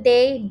 Pwedeng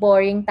today,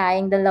 boring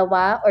tayong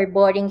dalawa or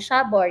boring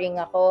siya,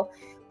 boring ako.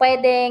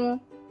 Pwedeng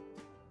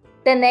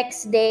the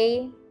next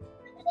day,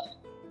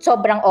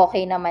 sobrang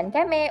okay naman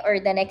kami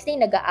or the next day,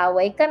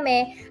 nag-aaway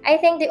kami.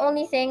 I think the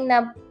only thing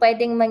na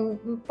pwede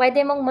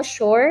mong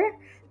ma-sure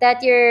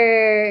that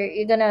you're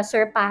gonna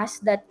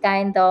surpass that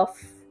kind of,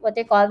 what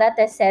do you call that,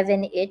 the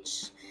 7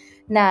 itch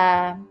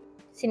na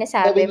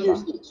sinasabi mo.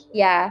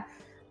 Yeah.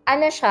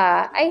 Ano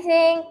siya, I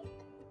think,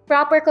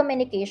 proper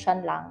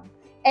communication lang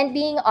and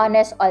being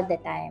honest all the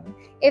time.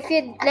 If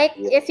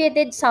you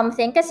did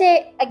something,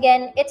 kasi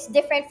again, it's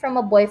different from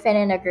a boyfriend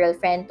and a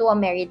girlfriend to a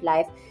married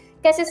life.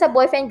 Kasi sa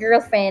boyfriend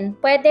girlfriend,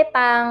 pwede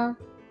pang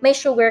may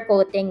sugar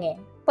coating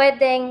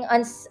pwedeng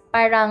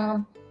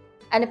parang,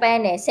 ano pa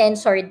yan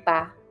censored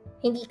pa.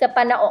 Hindi ka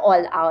pa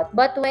na-all out.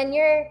 But when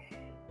you're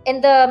in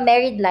the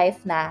married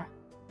life na,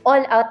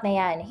 all out na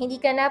yan.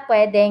 Hindi ka na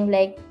pwedeng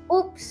like,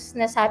 oops,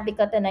 nasabi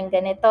ko to ng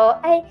ganito.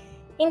 Ay,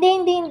 hindi.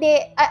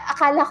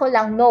 Akala ko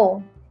lang, no.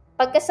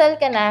 Pagkasal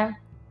ka na,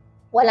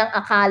 walang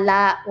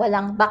akala,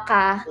 walang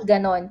baka,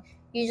 ganon.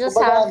 You just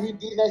Kumbaga, have...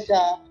 hindi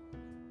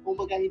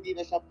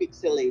na siya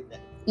pixelated.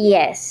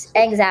 Yes,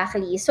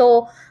 exactly.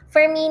 So,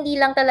 for me, hindi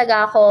lang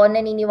talaga ako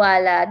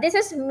naniniwala. This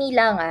is me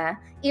lang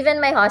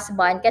Even my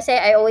husband, kasi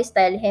I always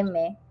tell him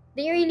do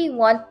you really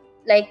want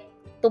like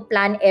to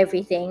plan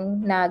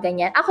everything na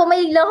ganyan? Ako,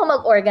 mahilig lang ako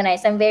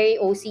mag-organize. I'm very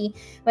OC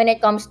when it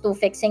comes to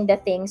fixing the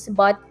things.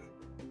 But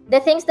the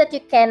things that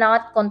you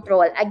cannot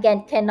control,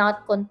 again,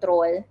 cannot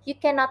control, you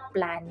cannot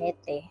plan it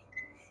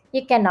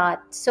You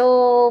cannot.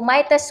 So,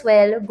 might as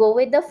well go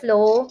with the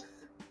flow.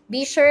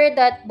 Be sure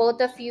that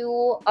both of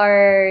you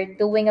are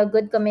doing a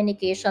good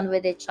communication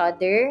with each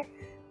other,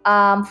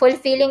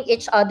 fulfilling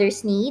each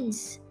other's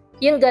needs.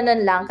 Yung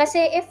ganun lang.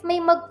 Kasi if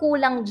may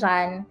magkulang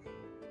dyan,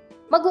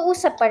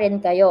 mag-uusap pa rin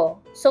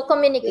kayo. So,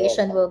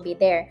 communication will be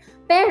there.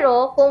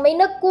 Pero, kung may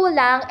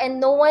nagkulang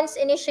and no one's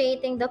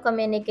initiating the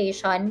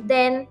communication,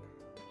 then,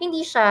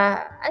 hindi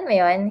siya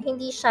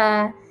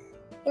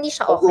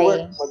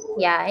okay.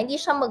 Yeah, hindi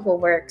siya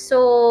mag-work.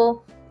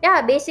 So,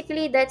 yeah,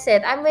 basically, that's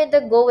it. I'm with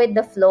the go with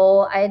the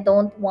flow. I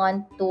don't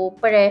want to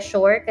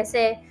pressure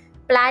kasi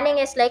planning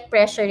is like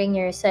pressuring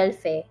yourself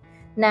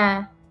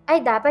na, ay,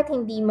 dapat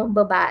hindi mang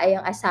babae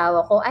yung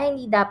asawa ko. Ay,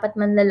 hindi dapat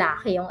man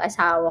lalaki yung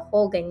asawa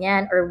ko.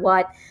 Ganyan or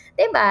what.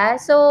 Diba?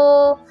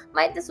 So,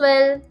 might as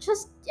well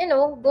just,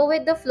 go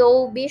with the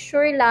flow. Be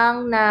sure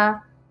lang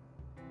na,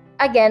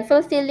 again,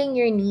 fulfilling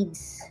your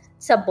needs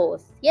sa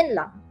both. Yan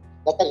lang.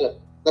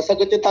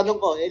 Nasagot yung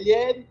tanong ko,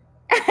 Alien?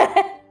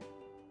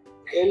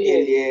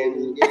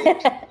 Alien.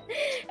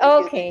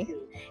 Okay.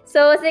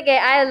 So, sige,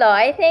 AILO,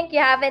 I think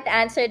you haven't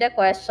answered the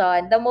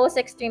question. The most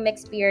extreme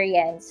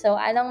experience. So,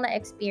 anong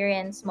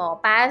na-experience mo?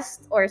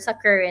 Past or sa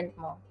current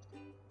mo?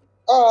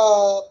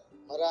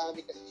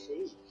 Marami kasi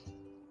siya.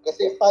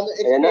 Kasi paano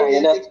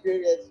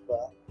experience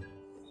ba?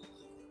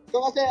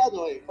 So, kasi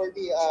for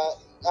me,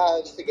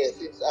 sige,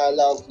 since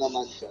love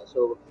naman siya.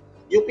 So,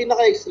 yung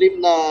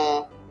pinaka-extreme na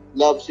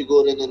love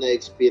siguro na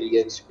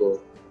na-experience ko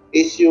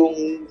is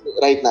yung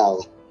right now.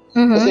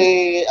 Mm-hmm. Kasi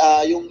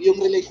yung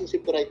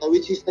relationship ko right now,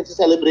 which is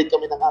nagsa-celebrate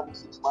kami ng aming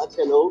 6 months.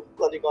 Hello,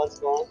 Connie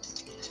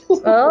Constance.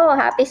 Oh,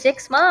 happy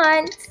 6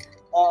 months.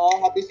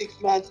 Happy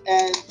 6 months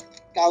and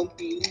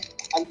counting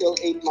until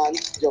 8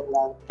 months. Joke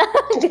lang.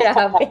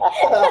 Grabe.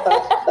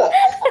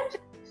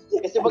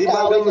 Kasi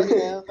magkaaway kasi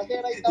ngayon. Kasi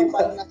right now,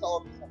 parang nasa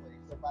office ako.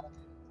 So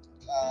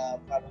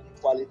parang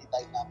quality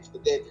time namin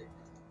together.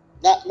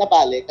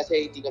 Nabali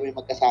kasi hindi kami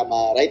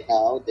magkasama right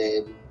now.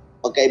 Then,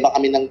 magkaiba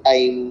kami ng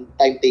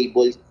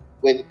timetable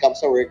when it comes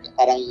to work.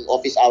 Parang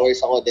office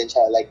hours ako, then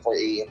siya like 4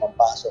 a.m. ang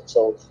pasok.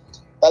 So,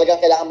 talagang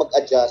kailangan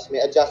mag-adjust.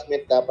 May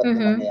adjustment dapat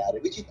na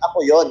mangyayari. Which is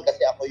ako yon kasi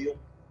ako yung,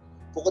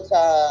 bukod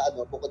sa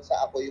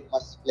ako yung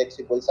mas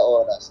flexible sa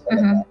oras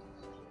talaga.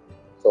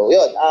 So,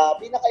 yun.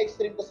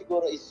 Pinaka-extreme ko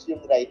siguro is yung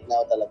right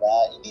now talaga.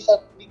 Hindi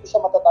ko siya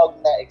matatawag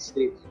na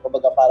extreme.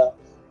 Kumbaga parang,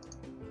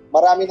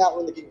 marami na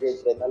akong naging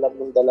girlfriend.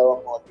 Alam nung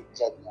Galawang Otits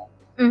dyan na.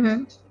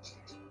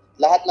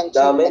 Lahat ng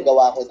cheat na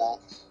gawa ko na.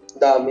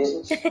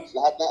 Dami.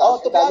 Lahat na.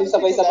 dami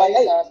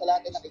sabay-sabay. Sa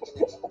lahat na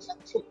nakikinig. Lahat ng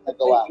cheat na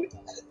gawa ko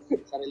na.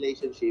 Sa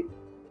relationship.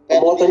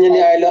 Motto niya ni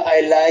AILO, I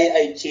lie,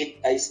 I cheat,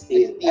 I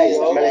steal. I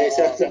lie,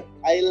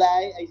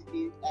 I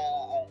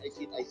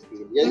cheat, I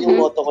steal. Yan yung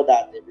motto ko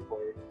dati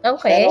before.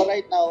 Okay. Pero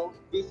right now,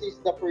 this is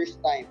the first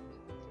time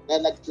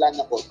na nag-plan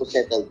ako to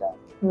settle down.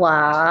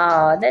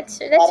 Wow, that's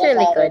Para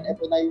really sa akin, good.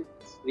 ito na yung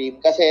dream.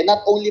 Kasi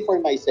not only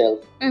for myself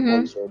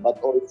also, but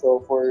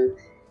also for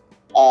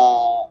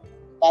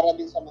para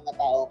din sa mga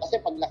tao. Kasi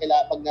pag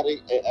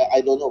I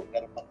don't know,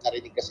 pero pag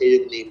narinig kasi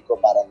yung name ko,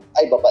 parang,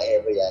 ay,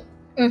 babaero yan.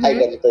 Ay,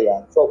 ganito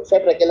yan. So,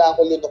 syempre, kailangan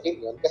ko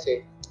lunukin yun kasi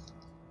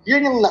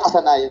yun yung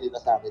nakasanayan nila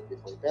sa akin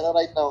before. Pero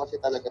right now,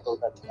 kasi talaga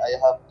totally, I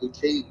have to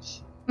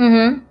change.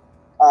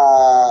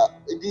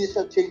 Hindi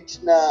siya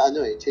change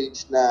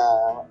na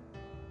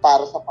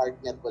para sa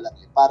partner ko lang.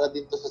 Para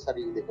din to sa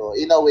sarili ko.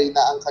 In a way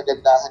na ang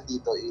kagandahan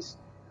dito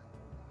is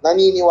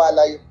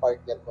naniniwala yung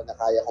partner ko na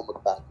kaya ko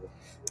magbago.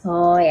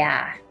 Oh,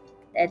 yeah.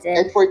 That's it.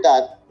 And for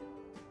that,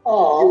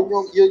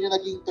 yun yung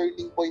naging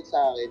turning point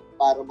sa akin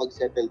para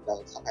mag-settle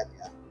down sa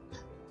kanya.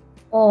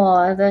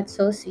 Oh, that's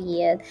so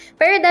sweet.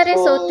 Pero that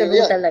is so true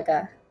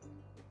talaga.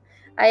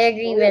 I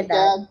agree with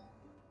that.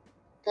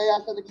 Kaya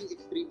sa naging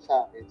extreme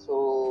sa akin.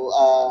 So,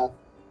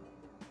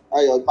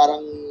 ayun, parang,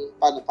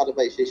 paano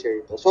ba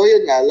i-share ito? So,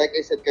 yun nga, like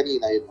I said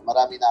kanina, yun,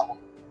 marami na akong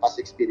past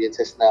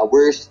experiences na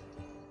worst.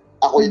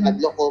 Ako yung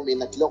nagloko, may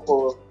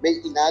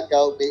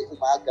inagaw, may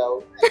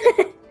umagaw.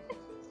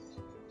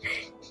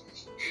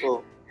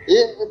 So,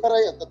 yun, pero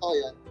yun, totoo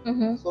yun.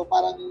 So,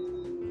 parang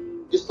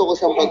gusto ko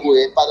siyang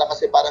baguhin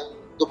kasi parang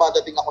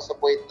dumadating ako sa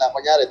point na,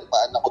 kunyari,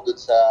 dumaan ako dun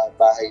sa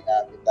bahay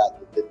namin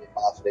dati, dun may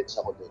mga friends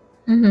ako dun.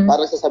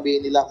 Parang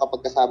sasabihin nila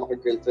kapag kasama ko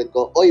girlfriend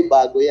ko, oy,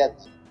 bago yan.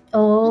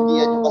 Hindi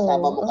yan yung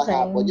kasama mo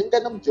kahapon. Yung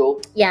ganong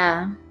joke,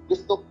 Yeah.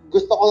 gusto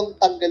kong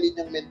tanggalin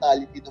yung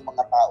mentality ng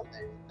mga tao na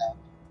yun na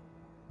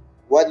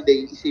one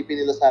day,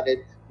 isipin nila sa akin,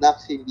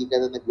 Nax, hindi ka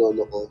na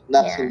naglolo ko.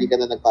 Nax, hindi ka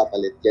na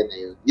nagpapalit. Yan na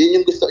yun. Yun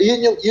yung gusto, yun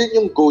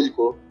yung goal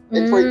ko.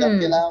 And for that,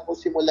 kailangan ko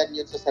simulan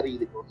yun sa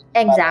sarili ko.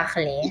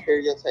 Exactly.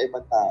 I-share yan sa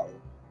ibang tao.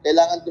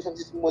 Kailangan ko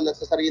siyang simulan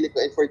sa sarili ko.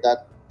 And for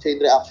that,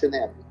 chain reaction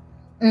na yan.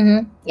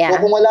 Yeah.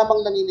 So kung wala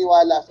mang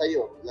naniniwala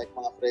sa'yo, like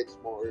mga friends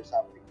mo or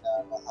something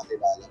na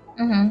makakilala mo,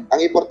 ang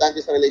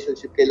importante sa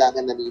relationship,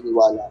 kailangan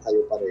naniniwala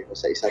kayo pareho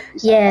sa isa't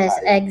isa. Yes,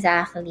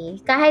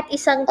 exactly. Kahit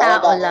isang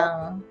tao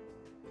lang.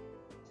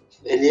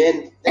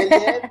 Alien.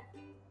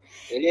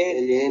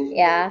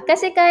 Yeah,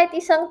 kasi kahit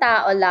isang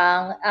tao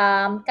lang,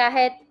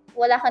 kahit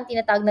wala kang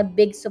tinatawag na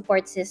big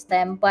support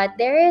system, but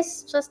there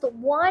is just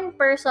one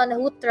person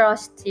who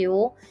trusts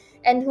you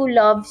and who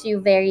loves you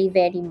very,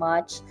 very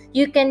much,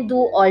 you can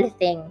do all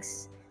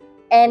things.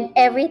 And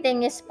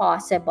everything is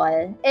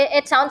possible.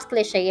 It sounds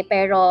cliche,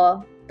 pero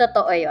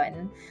totoo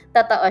yun.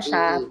 Totoo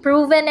siya.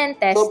 Proven and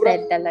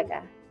tested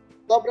talaga.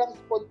 Sobrang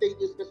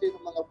spontaneous kasi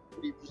ng mga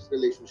previous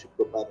relationship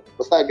ko.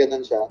 Basta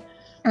ganun siya.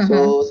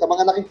 So, sa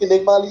mga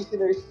nakikinig, mga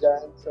listeners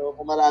dyan, so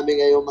kung marami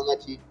ngayong mga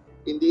chick,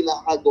 hindi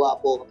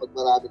nakakagwapo kapag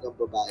marami kang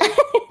babae.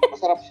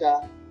 Masarap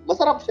siya.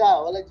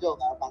 Walang joke,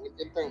 pangit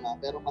yung term,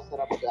 pero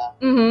masarap siya.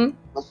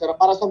 Masarap,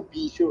 para siyang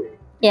bisyo eh.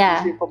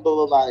 Yeah. Bisyo yung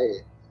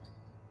pambababae.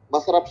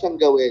 Masarap siyang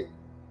gawin,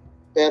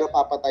 pero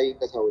papatayin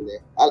ka sa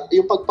uli.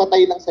 Yung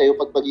pagpatay lang sa'yo,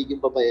 pag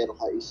pagiging babaero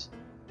ka is,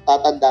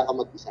 tatanda ka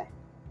mag-isa.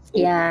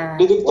 Yeah.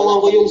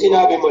 Dudugtungan ko yung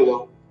sinabi mo, Lo.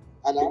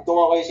 Ano?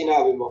 Dudugtungan ko yung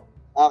sinabi mo.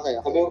 Okay.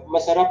 Sabi,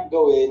 masarap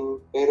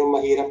gawin, pero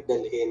mahirap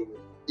dalhin.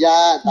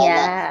 Yeah, tama.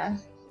 Yeah.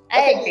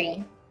 I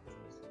agree.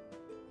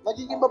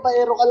 Magiging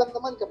babaero ka lang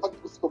naman kapag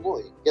gusto mo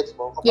eh. Gets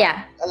mo? Kapag,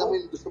 alam mo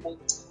yung gusto mong,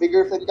 may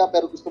girlfriend ka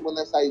pero gusto mo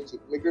na side chick.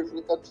 May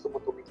girlfriend ka, gusto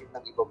mo tumikip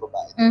ng ibang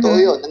babae. Totoo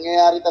yun.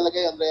 Nangyayari talaga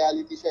yun.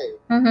 Reality siya eh.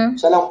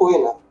 Isa lang po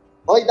yun, ha?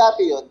 Hoy,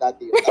 dati yun.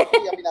 Dati,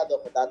 aminado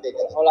ko. Dati.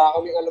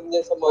 Wala kaming alam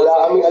dyan sa mga. Wala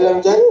kaming alam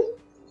dyan.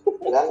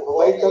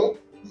 Wait lang.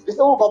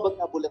 Gusto mo ba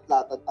na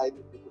bulat-latan tayo?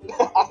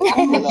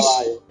 Dalawa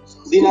yun.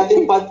 Hindi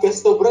natin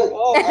podcast to, bro.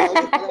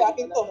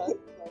 Akin to.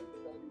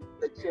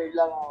 Nag-share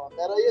lang ako.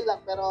 Pero yun lang.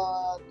 Pero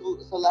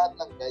sa lahat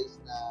ng guys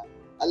na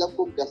alam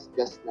kong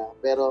gas-gas na.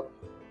 Pero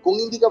kung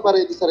hindi ka pa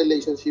ready sa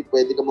relationship,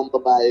 pwede ka mang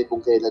babae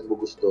kung kailan mo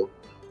gusto.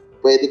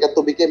 Pwede ka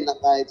tumikim ng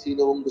kahit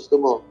sino mong gusto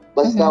mo.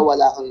 Basta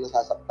wala kang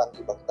nasasaktang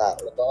ibang tao.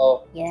 Totoo.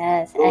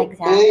 Yes,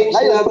 exactly.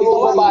 Ngayon,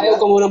 Kung babae,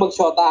 ka muna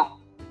mag-shota.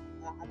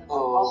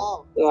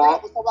 Oo.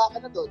 Diba? Kaya sawa ka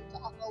na doon.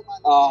 Saka ka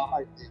umano sa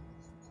partner.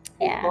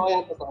 Yeah. Oo,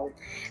 yan. Totoo.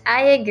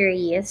 I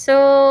agree. So,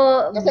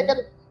 Kasi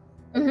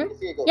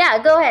sige, go.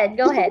 Yeah, go ahead.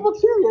 Gusto ko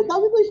mag-share yan.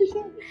 Dami ko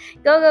i-share.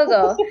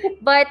 Go.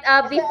 But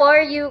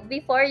before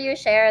you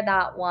share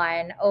that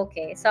one,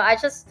 okay. So I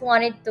just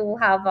wanted to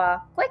have a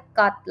quick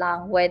cut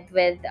lang with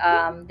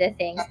the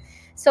things.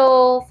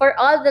 So for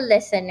all the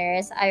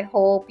listeners, I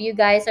hope you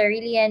guys are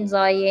really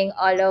enjoying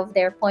all of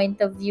their point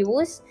of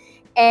views.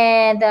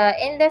 And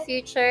in the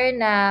future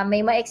na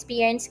may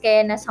ma-experience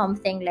kayo na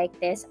something like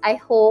this, I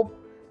hope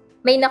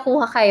may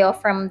nakuha kayo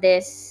from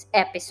this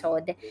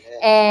episode.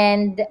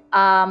 And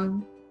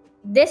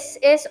this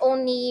is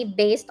only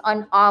based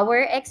on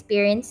our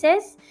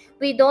experiences.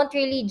 We don't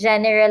really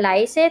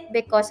generalize it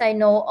because I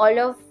know all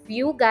of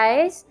you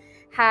guys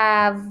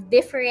have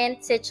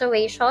different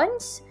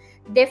situations,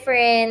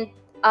 different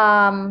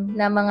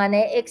na mga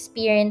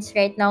na-experience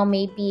right now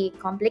may be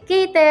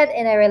complicated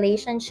in a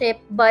relationship.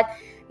 But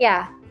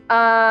yeah,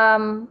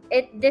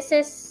 this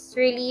is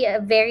really a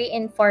very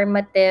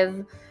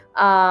informative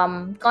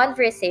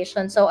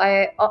conversation. So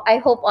I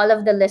hope all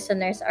of the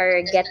listeners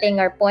are getting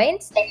our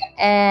points,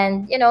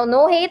 and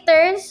no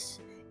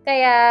haters.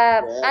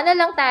 Kaya ano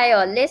lang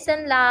tayo,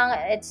 listen lang.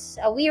 It's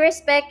we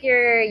respect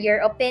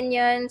your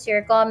opinions,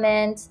 your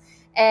comments,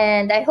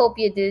 and I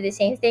hope you do the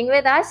same thing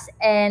with us.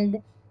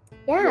 And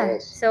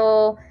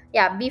so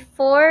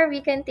before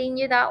we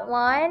continue that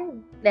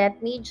one,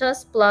 let me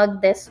just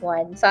plug this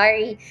one.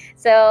 Sorry.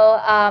 So,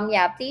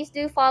 please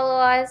do follow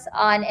us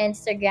on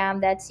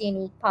Instagram. That's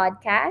Unique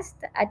Podcast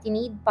at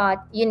Unique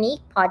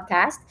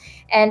Podcast.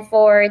 And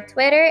for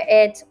Twitter,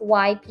 it's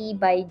YP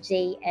by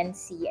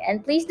JNC.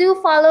 And please do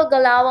follow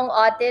Galawang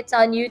Otits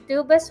on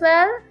YouTube as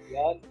well.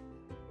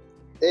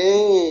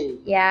 Hey.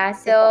 Yeah,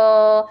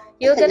 so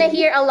you're gonna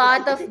hear a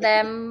lot of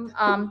them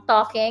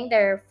talking.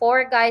 There are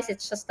 4 guys.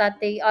 It's just that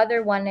the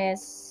other one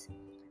is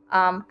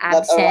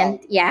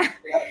absent. Yeah.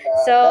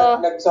 So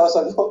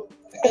Nagsasagot.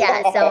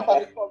 yeah, so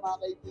po mga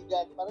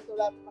kaibigan, para sa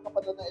lahat ng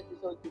nakapanood ng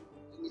episode,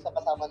 yung isa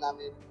kasama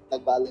namin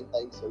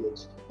nag-Valentine's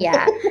ulit.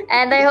 yeah,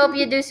 and I hope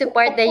you do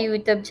support the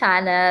YouTube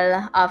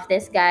channel of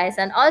this guys,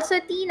 and also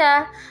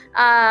Tina.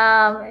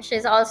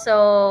 She's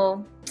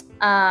also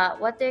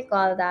what do you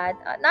call that?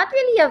 Not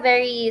really a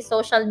very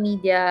social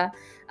media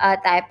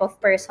type of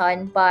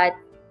person, but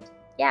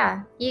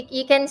yeah,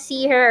 you can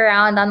see her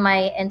around on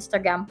my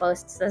Instagram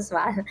posts as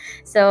well.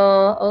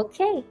 So,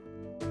 okay.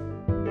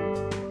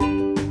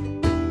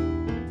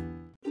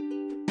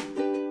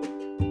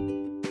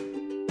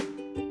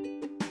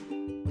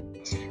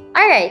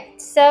 All right.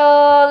 So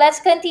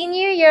let's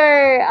continue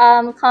your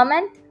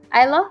comment.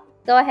 AILO,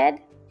 go ahead.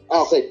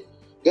 Okay.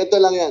 Ganito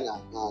lang yan.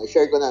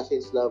 I-share ko na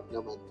since love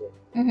naman to.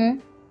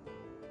 Mm-hmm.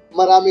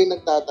 Maraming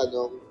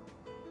nagtatanong,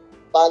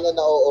 paano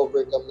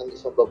na-overcome ng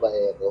isang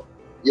babaero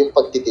yung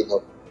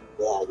pagtitinog?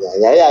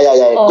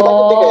 Yeah.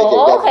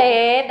 Oh,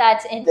 okay.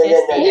 That's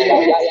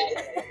interesting.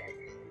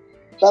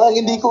 Parang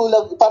hindi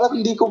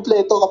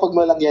kumpleto kapag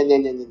walang yan.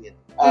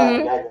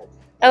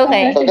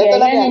 Okay. So, Sige, ganito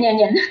lang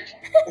yan. yan.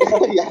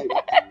 Yan.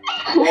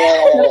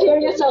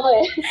 Curious ako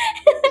eh.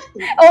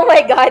 Oh my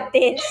God,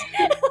 Tins.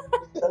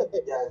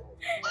 Yan.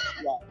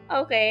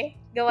 Okay,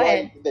 go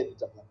ahead. Hindi,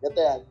 joke lang.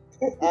 Ganito yan.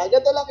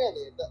 Ganito lang yan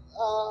eh.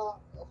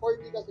 For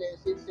me kasi,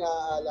 since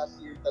last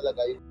year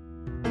talaga,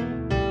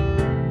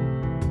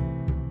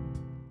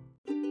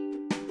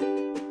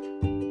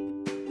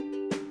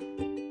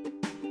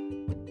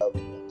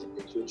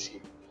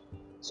 relationship.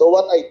 So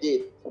what I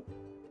did,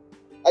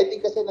 I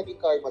think kasi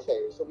naging karma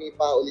siya eh. So may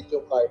pa ulit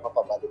yung karma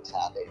pabalik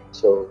sa akin.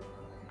 So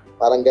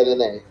parang gano'n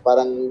na eh.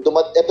 Parang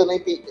eto na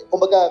yung,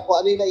 kumbaga kung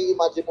ano yung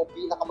nai-imagine mo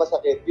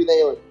pinakamasakit, yun na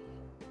yun.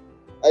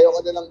 Ayoko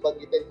na lang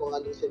banggitin kung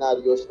anong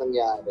scenarios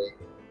nangyari.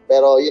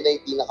 Pero yun na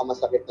yung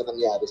pinakamasakit na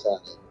nangyari sa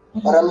akin.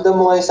 Paramdam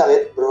mo nga yung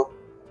sakit, bro.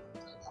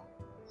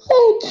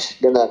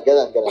 Ganon.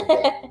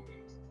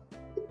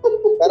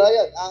 Pero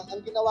yun,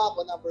 ang ginawa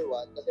ko, number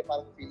one, kasi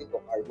parang feeling ko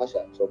karma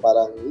siya. So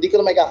parang hindi ko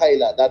na may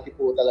kakaila. Dati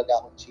po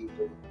talaga akong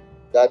cheater.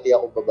 Dati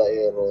akong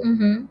babaero.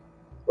 Mm-hmm.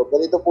 So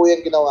ganito po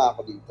yung ginawa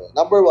ko dito.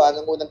 Number one,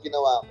 ang unang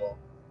ginawa ko,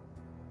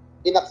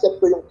 inaccept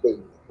ko yung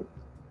pain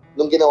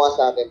nung ginawa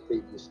sa akin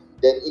previously.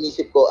 Then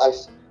inisip ko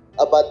as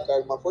a bad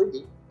karma for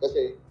me.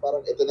 Kasi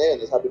parang ito na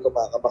yun. Sabi ko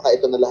baka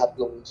ito na lahat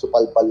ng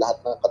supalpal, lahat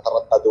ng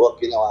katarantado ang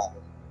ginawa ko.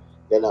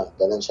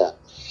 Ganon siya.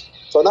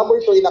 So number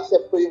two,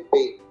 inaccept ko yung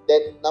pain.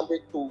 Then number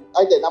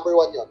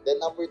one yun. Then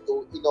number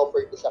two,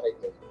 inoffer ko siya kay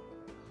God.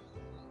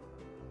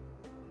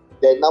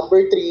 Then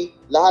number three,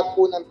 lahat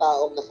po ng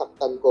taong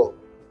nasaktan ko,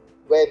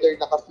 whether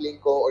naka-fling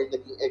ko or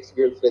naging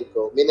ex-girlfriend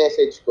ko,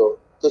 minessage ko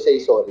to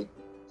say sorry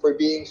for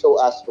being so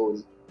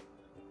asshole.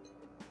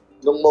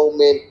 Nung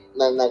moment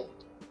na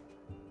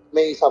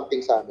may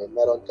something sa amin,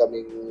 meron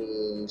kaming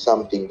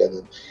something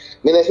ganun.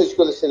 Minessage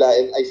ko sila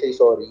and I say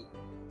sorry.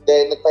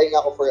 Then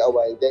nagpahinga ako for a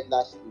while. Then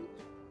lastly,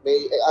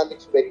 may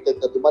unexpected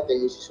na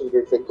dumating, which is yung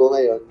girlfriend ko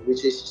ngayon,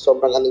 which is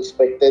sobrang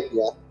unexpected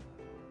niya.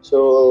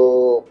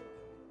 So,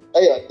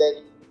 ayun,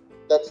 then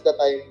that's the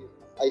time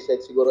I said,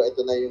 siguro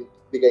ito na yung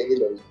bigay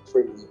ni Lord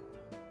for me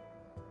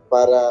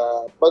para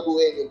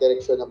baguhin yung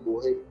direksyon ng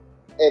buhay.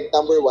 And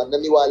number one,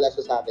 naniwala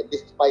siya sa akin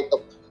despite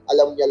of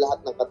alam niya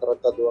lahat ng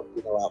katarantado ang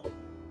ginawa ko.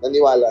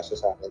 Naniwala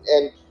siya sa akin.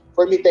 And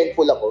for me,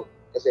 thankful ako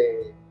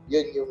kasi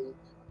yun yung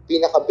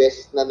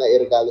pinaka-best na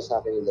nairegalo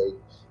sa akin ni Lord.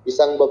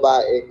 Isang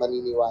babae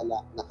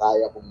maniniwala na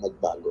kaya kong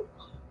magbago.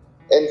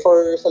 And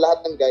sa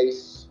lahat ng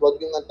guys, huwag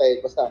yung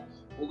antayin. Basta,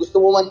 kung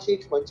gusto mo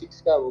man-chicks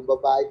ka, kung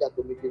babae ka,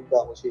 tumipid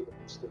ka kung sino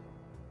gusto mo.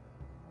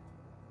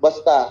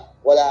 Basta,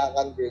 wala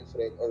kang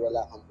girlfriend or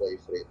wala kang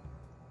boyfriend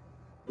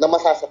na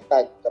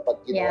masasaktan kapag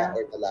ginawa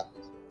or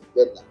nalaman.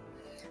 Yun na.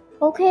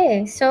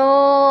 Okay, so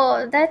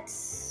that's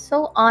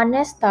so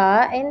honest,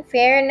 in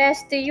fairness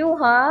to you,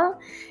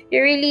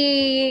 you're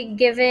really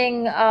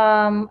giving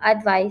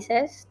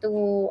advices to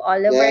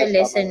all of our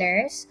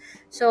listeners.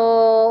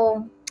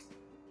 So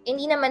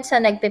hindi naman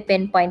sa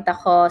nagpe-pinpoint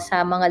ako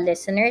sa mga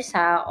listeners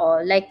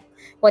o like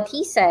what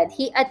he said,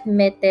 he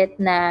admitted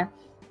na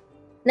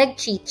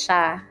nag-cheat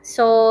siya.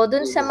 So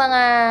dun sa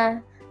mga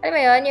alam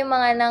mo yun, yung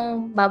mga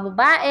nang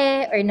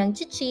bababae or nang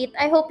cheat,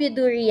 I hope you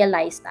do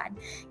realize that.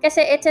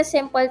 Kasi it's a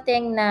simple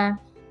thing na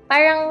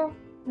parang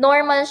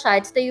normal siya.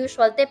 It's the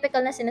usual, typical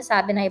na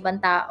sinasabi ng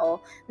ibang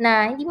tao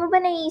na hindi mo ba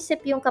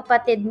naiisip yung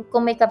kapatid,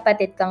 kung may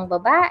kapatid kang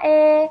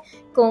babae,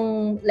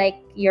 kung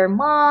like your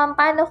mom,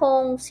 paano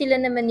kung sila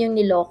naman yung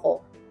niloko?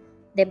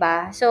 'Di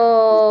ba?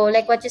 So,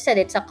 like what you said,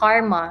 it's a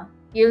karma.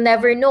 You'll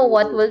never know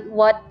what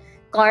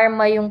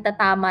karma yung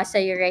tatama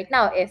sa'yo right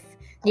now if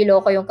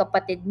niloko yung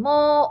kapatid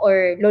mo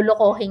or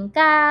lolokohin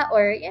ka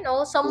or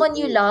someone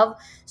you love.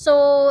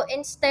 So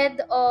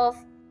instead of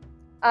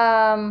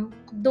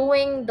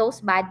doing those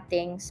bad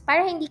things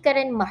para hindi ka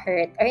rin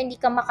ma-hurt or hindi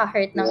ka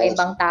maka-hurt ng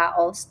ibang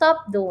tao,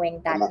 stop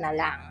doing that na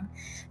lang.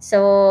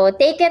 So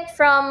take it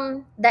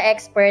from the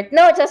expert.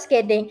 No, just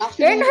kidding.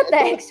 Actually, you're not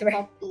the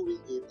expert. Stop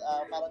doing it.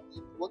 Parang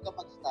huwag ka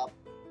mag-stop.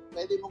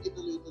 Pwede mong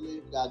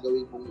ituloy-tuloy yung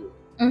gagawin mong yun.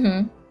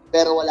 Mm-hmm.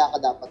 Pero wala ka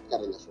dapat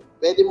karelasyon.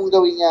 Pwede mong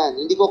gawin yan.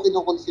 Hindi ko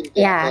kinukonsente.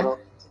 Pero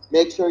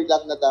make sure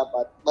lang na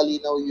dapat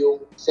malinaw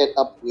yung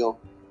setup nyo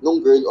nung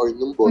girl or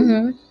nung boy.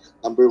 Mm-hmm.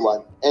 Number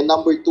one. And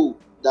number two,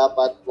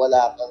 dapat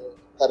wala kang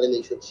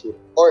ka-relationship.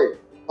 Or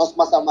mas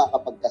masama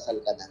kapag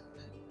kasal ka na.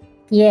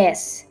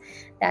 Yes.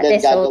 That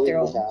is so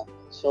true.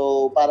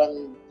 So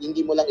parang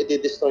hindi mo lang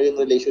i-destroy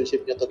yung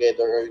relationship nyo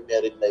together or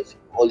married life.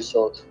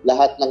 Also,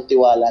 lahat ng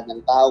tiwala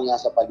ng tao nga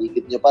sa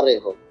paligid nyo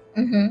pareho,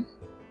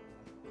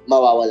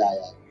 mawawala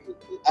yan.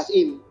 As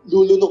in,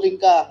 lulunukin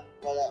ka.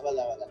 Wala.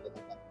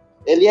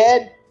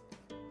 Alien!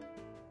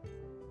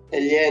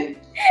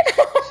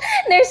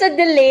 There's a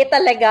delay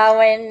talaga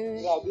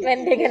when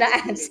they're gonna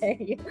answer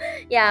you.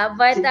 Yeah,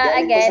 but Galing pa sa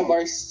again,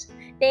 Mars.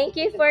 thank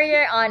you for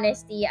your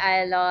honesty,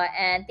 Ailo,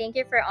 and thank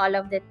you for all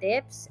of the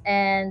tips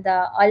and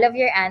all of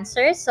your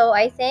answers. So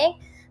I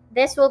think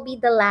this will be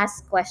the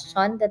last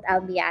question that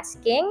I'll be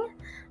asking.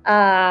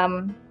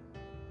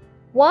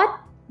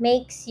 What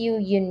makes you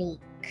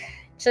unique?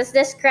 Just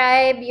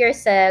describe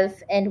yourself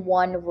in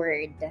one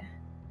word.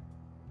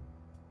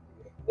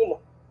 Yun,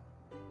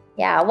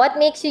 Yeah, what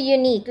makes you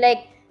unique?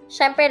 Like,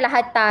 syempre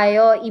lahat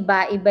tayo,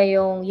 iba-iba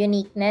yung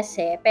uniqueness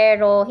eh.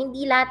 Pero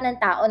hindi lahat ng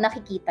tao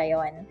nakikita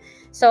yon.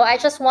 So, I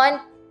just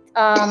want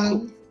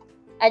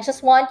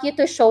you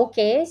to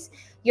showcase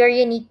your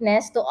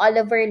uniqueness to all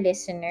of our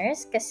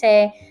listeners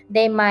kasi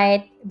they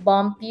might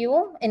bump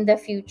you in the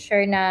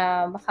future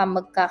na baka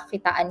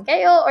magkakitaan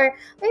kayo or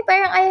ay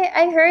parang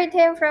I heard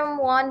him from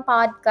one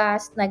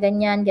podcast na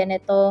ganyan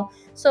ganito.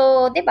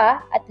 So, 'di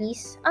ba? At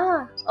least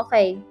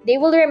okay, they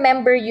will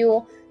remember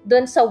you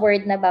dun sa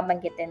word na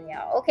babanggitin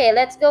niya. Okay,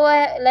 let's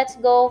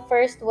go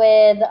first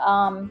with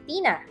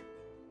Tina.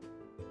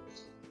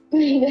 Oh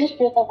my gosh,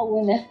 shoot ako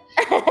muna.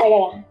 Teka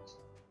lang.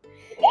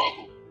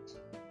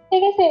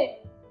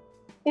 Kasi,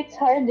 it's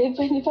hard eh.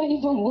 Pwede pa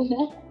iba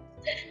muna.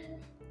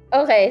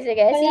 Okay,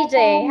 sige. Wala CJ,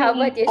 pa how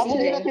about you,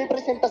 Actually, CJ?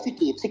 nagpipresenta si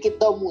Kit. Si Kit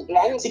daw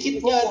muna.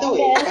 Sikit nga daw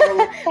eh. Yes.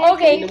 Parang,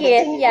 Okay,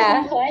 Kit,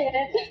 yeah.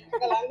 Quiet.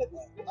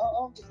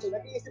 Oo.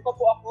 nag-iisip pa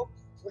po ako.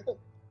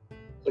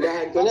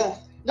 unahan ko na.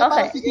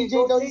 Okay. Si CJ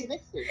daw yung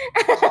next eh.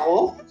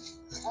 Ako?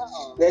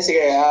 Oo.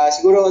 Sige,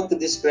 siguro to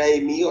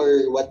describe me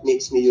or what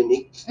makes me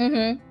unique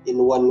Mm-hmm. in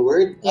one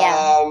word.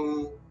 Yeah.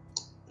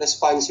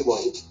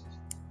 Responsible.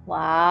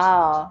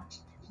 Wow.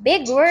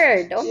 Big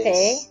word.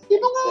 Okay. Yes.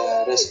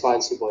 Yeah,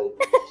 responsible.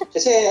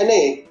 Kasi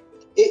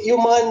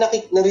yung mga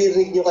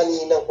naririnig nyo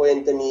kanina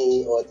kwento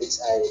ni Otits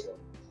AILO.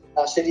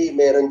 Actually,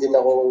 meron din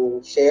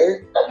akong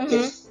share.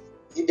 Mm-hmm.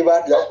 Di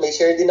ba, may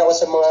share din ako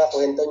sa mga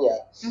kwento niya.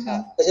 Mm-hmm.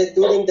 Kasi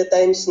during the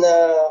times na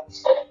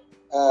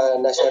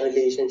nasa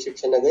relationship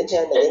siya na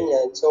ganyan.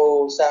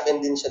 So, sa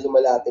akin din siya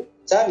lumalapit.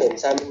 Sa amin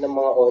ng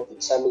mga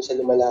Otits, sa amin siya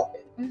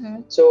lumalapit.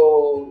 Mm-hmm. So,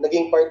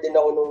 naging part din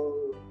ako nung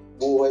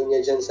buhay niya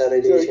dyan sa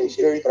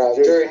relationship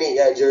journey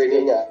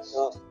niya.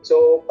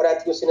 So,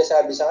 parati ko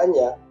sinasabi sa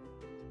kanya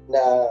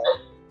na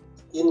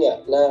yun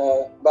nga, na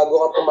bago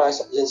ka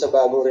pumasok dyan sa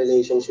bagong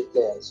relationship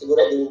na yan,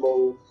 siguro hindi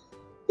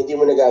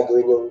mo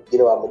nagagawin yung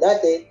ginawa mo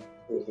dati.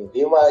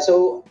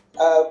 So,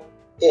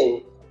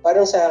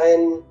 parang sa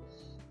akin,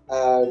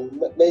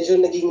 medyo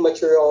naging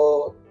mature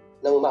ako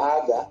ng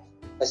maaga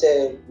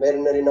kasi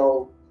meron na rin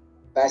ako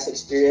past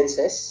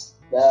experiences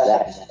na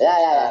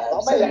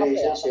sa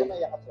relationship.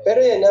 Pero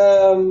yun,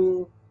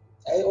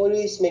 I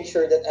always make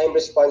sure that I'm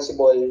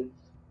responsible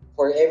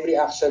for every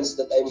actions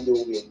that I'm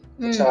doing.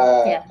 At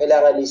saka,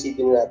 kailangan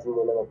isipin natin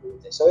muna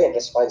mabuti. So yun,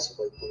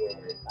 responsible po yun.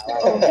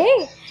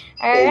 Okay.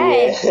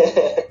 Alright.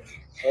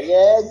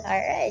 Ayan.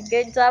 Alright.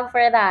 Good job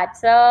for that.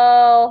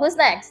 So, who's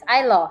next?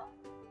 AILO.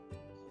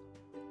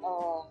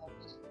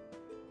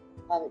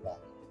 Ano ba?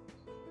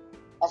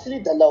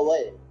 Actually, dalawa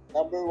eh.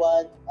 Number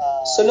one,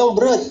 Sulong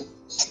broad.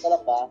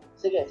 Alam ba?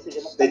 Sige.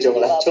 Mas Joke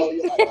lang. yung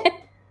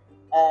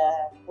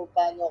kung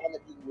paano ako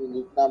naging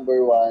unique.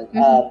 Number one,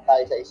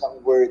 tayo sa isang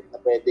word na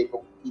pwede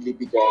kong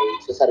ilibigay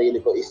sa sarili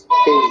ko is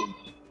pain.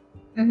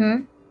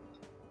 Mm-hmm.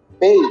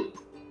 Pain.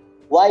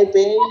 Why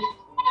pain?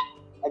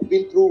 I've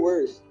been through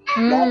worse.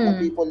 Lahat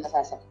ng people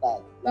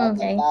nasasaktan. Lahat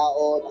ng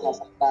tao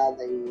nasasaktan,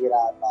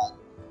 nahihirapan.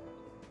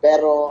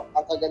 Pero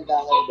ang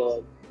kagandahan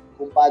doon,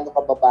 kung paano ka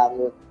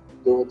babangon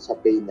doon sa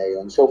pain na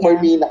yon. So for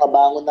me,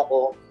 nakabangon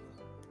ako.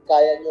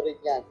 Kaya nyo rin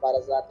yan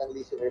para sa lahat ng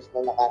listeners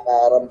na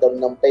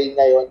nakakaramdam ng pain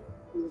ngayon.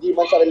 Hindi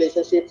man sa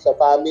relationship, sa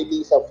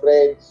family, sa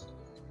friends.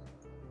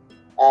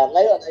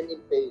 Ngayon, I'm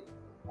in pain.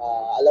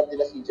 Alam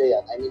nila CJ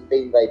yan. I'm in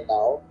pain right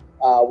now.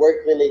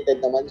 Work-related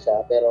naman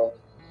siya, pero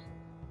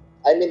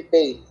I'm in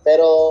pain.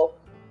 Pero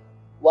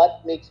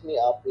what makes me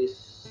up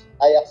is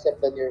I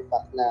accept the mere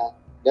fact na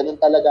ganun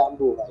talaga ang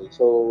buhay.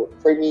 So,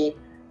 for me,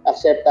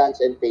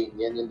 acceptance and pain,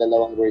 yan yung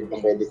dalawang word na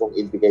pwede kong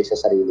ibigay sa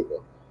sarili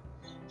ko.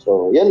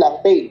 So, yun lang,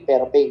 pain.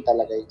 Pero pain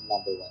talaga yung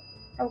number one.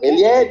 Okay.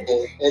 Alien!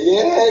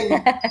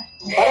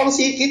 Parang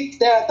sikit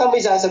na ito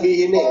may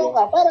sasabihin eh. Oo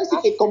nga, parang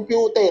sikit,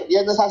 computer.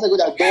 Yan ang sasagot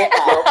na, Dota.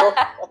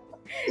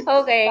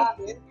 Okay. Sa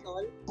akin,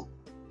 tol,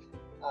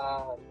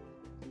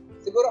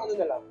 siguro ano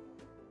na lang,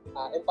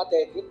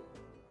 empathetic.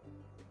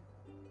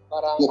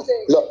 Parang, kasi,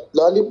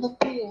 Lalim na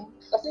ito eh.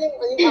 kasi yung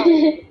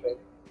different.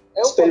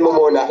 Spell mo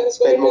muna.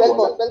 Spell mo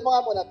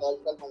nga muna, tol.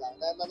 Spell mo lang.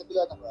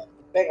 Nanatuloy ako.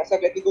 Teka,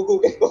 saglit, i-google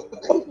ko.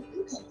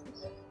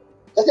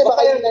 Kasi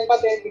baka baka yung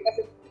empathetic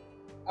kasi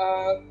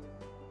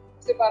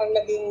parang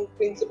naging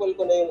principle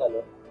ko na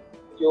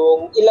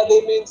yung ilagay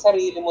mo yung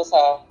sarili mo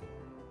sa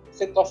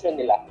sitwasyon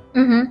nila.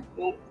 Mm-hmm.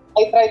 Yung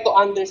I try to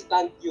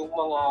understand yung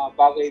mga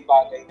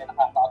bagay-bagay na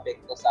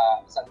nakaka-apekto sa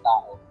isang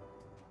tao.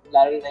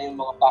 Lalo na yung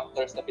mga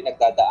factors na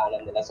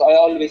pinagdadaanan nila. So I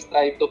always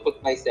try to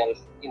put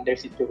myself in their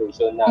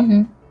situation na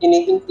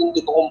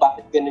iniintindi ko kung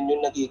bakit ganun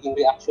yung nagiging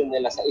reaction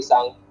nila sa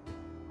isang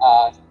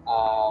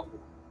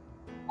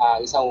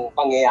isang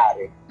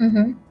pangyayari.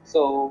 Mhm.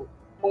 So,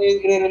 kung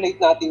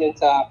i-relate natin yun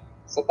sa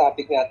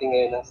topic natin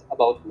ngayon na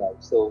about love.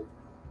 So,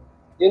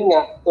 yun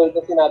nga, tulad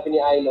ng sinabi ni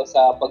AILO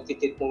sa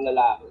pag-cheat ng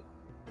lalaki.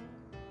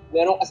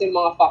 Meron kasi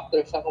mga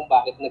factors siya kung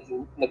bakit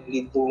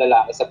nag-lead yung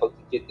lalaki sa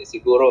pag-cheat.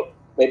 Siguro,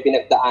 may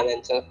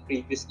pinagdaanan siya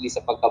previously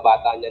sa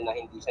pagkabata niya na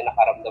hindi siya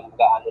nakaramdam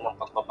gaano ng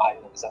pagmamahal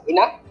ng isang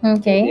ina.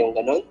 Okay. Yung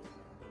ganun.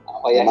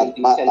 Kaya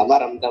hindi siya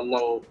nakaramdam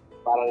ng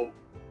parang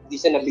hindi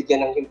siya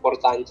nabigyan ng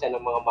importansya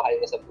ng mga mahal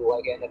niya sa buhay.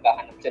 Kaya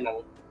naghahanap siya ng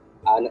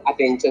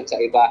attention sa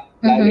iba.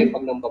 Lalo yung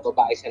pag nang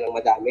bababae siya ng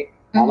madami.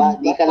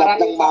 Tama, di ka lang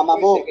ng mama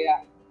mo.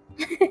 Kaya,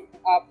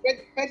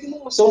 pwede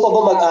mong So, pa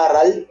ba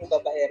mag-aral? Yung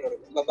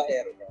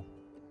babaero niya.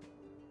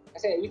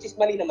 Kasi, which is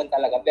mali naman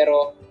talaga.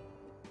 Pero,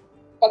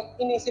 pag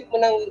inisip mo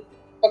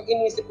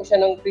siya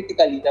ng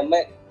critically, na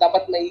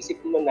dapat maisip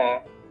mo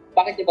na,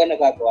 bakit niya ba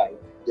nagagawa yun?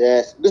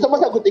 Yes. Gusto mo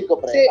sagutin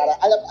ko, pre? Kasi, para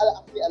alam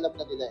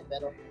na nila eh.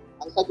 Pero,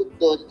 ang sagot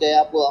doon,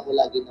 kaya po ako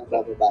lagi ng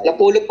babae.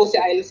 Napulot po si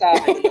AILO sa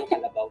ng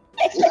kalabaw.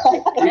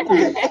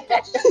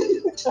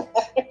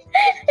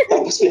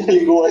 Tapos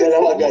pinaliguan na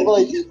lang agad.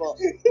 Hindi po.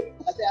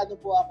 Kasi ano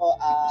po ako,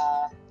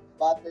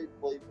 battered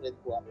boyfriend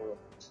po ako.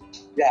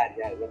 Yan.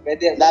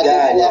 Pwede yan. Lagi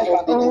Yan, po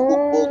ako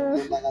binubugbog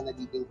yung mga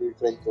nagiging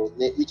girlfriend ko,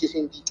 which is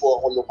hindi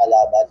po ako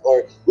lumalaban.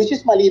 Or, which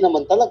is mali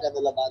naman talaga,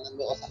 nalabanan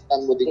mo o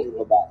saktan mo din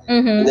yung babae.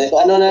 Mhm. So,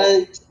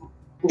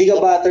 hindi ka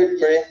battered,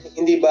 pre?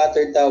 Hindi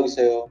battered tawag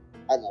sa'yo.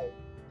 Ano?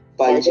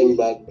 Punching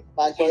bag.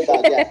 Punching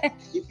bag, yeah.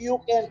 If you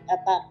can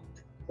attack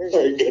her,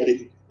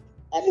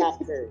 attack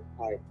her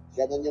hard.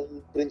 Ganon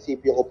yung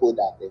prinsipyo ko po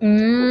dati.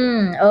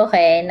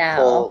 Okay,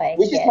 now. Okay.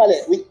 Which is mali.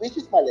 Which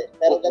is mali.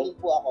 Pero ganun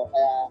po ako.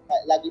 Kaya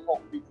lagi po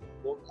akong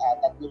binugbog.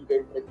 Tatlong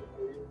girlfriend ko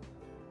po yung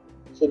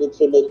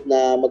sunod-sunod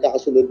na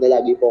magkakasunod na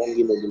lagi po akong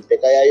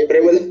ginugulpe. Kaya yung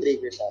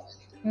trigger sa akin.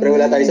 Pre,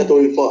 wala tayo sa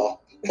tulfo, ah.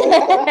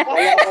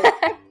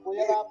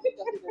 Kuya Rapi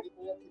kasi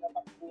ganito yan.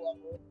 Sinatakbo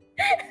ako.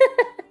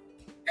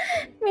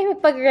 May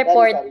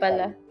pag-report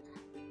pala.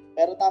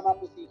 Pero tama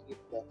po si Kit.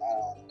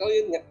 So,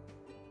 yun nga.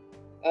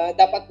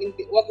 Dapat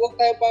wag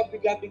tayo pa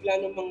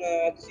bigla-bigla ng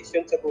mga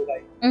decision sa buhay.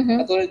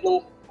 Katulad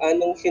nung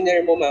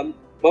shinare mo, ma'am.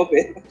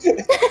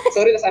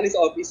 Sorry, nasali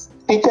sa office.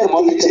 Teacher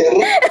mo. Yung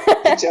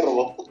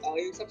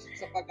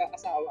sa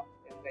pag-aasawa.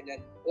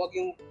 Ganyan. Huwag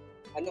yung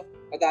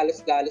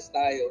padalos-dalos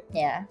tayo.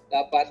 Yeah.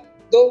 Dapat,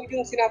 though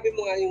yung sinabi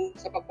mo nga yung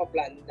sa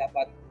pagpa-plan,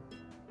 dapat,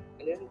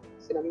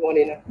 sinabi mo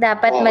kanina?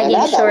 Dapat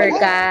maging sure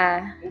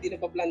ka. Hindi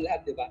na pa-plan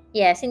lahat, di ba?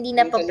 Yes, hindi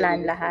na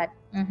pa-plan lahat.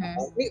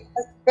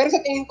 Pero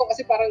sa tingin ko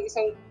kasi parang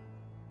isang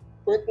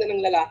work na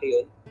ng lalaki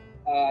yun.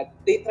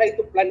 They try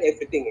to plan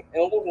everything.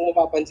 Ewan ko kung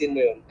mapapansin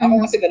mo yun. Ako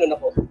kasi ganun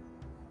ako.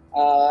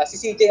 Si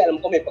CJ, alam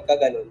ko may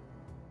pagka-ganun.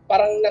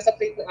 Parang nasa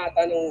plate na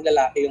ata ng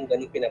lalaki yung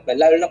ganun pinaplan.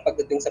 Lalo na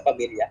pagdating sa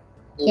pamilya.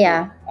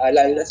 Yeah.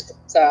 Lalo na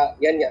sa,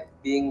 yan nga,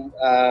 being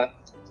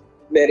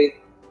married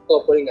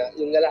couple nga,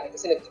 yung lalaki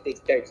kasi nag-take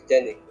charge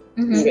dyan eh.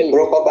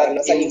 Bro,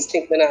 nasa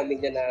instinct na namin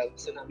yan na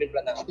gusto namin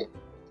planahin.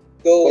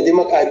 Though, pwede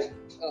mag-add.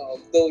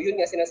 Though yun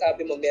nga,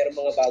 sinasabi mo, mayroong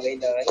mga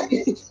bagay na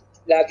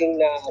laging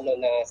na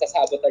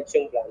sasabotage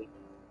yung plan.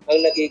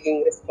 Ang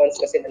nagiging response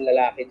kasi ng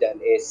lalaki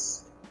dyan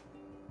is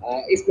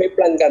if may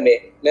plan kami,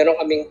 meron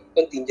kaming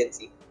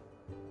contingency.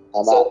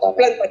 So,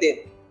 plan pa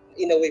din.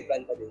 In a way,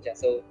 plan pa din siya.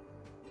 So,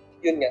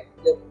 yun nga.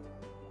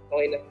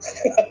 Okay na.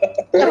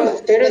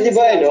 pero di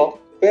ba,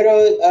 Pero,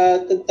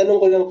 tanong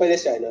ko lang pala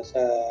sa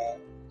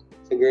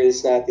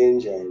girls natin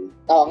dyan.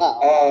 Oo nga.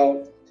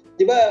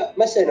 Di ba,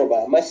 mas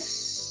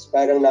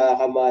parang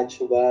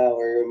nakakamacho ba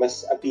or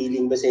mas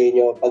appealing ba sa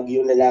inyo pag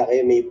yung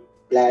lalaki may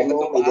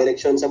plano, may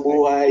direksyon sa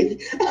buhay?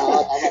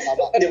 Tama.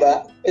 Di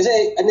ba?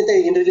 Kasi,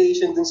 in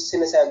relation dun sa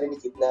sinasabi ni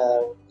Kit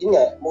na, yun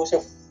nga, most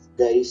of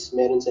guys,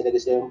 meron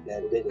talaga silang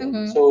plan.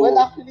 So, well,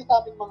 actually,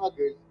 sa aming mga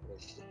girls,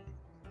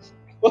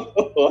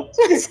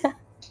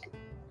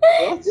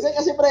 Diba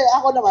kasi pre,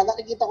 ako naman,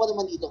 nakikita ko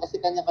naman dito kasi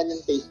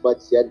kanya-kanyang taste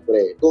buds yan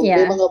pre. Kung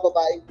may mga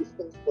babaeng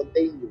gustong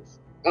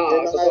spontaneous,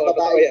 may mga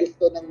babaeng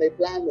gusto ng may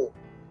plano,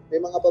 may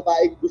mga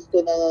babaeng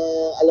gusto na,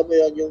 alam mo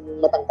yon yung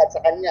matangkad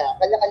sa kanya,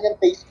 kanya-kanyang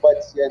taste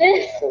buds yan.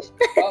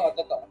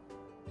 Totoo.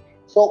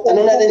 So,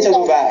 tanong natin sa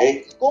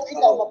babae. Kung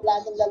ikaw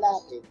maplanong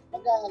lalaki,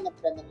 maghahanap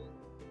ka ng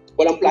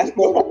walang plan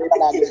mo na may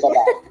planong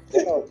babae.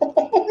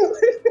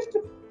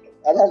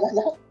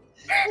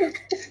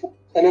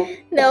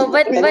 No,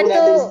 but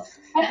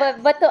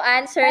to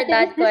answer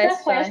that question. This is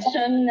a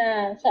question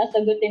na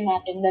sasagutin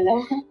natin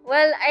dalawa.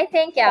 Well, I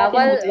think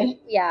well,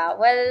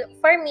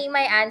 for me,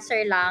 my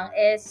answer lang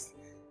is,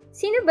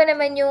 sino ba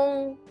naman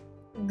yung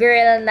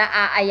girl na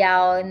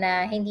aayaw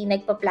na hindi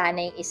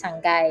nagpaplano yung isang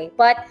guy?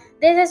 But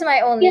this is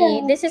my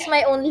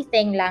only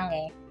thing lang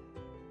eh.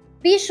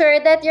 Be sure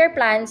that your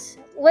plans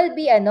will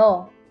be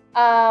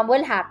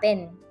will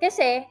happen.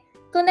 Kasi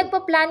kung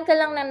nagpa-plan ka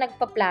lang na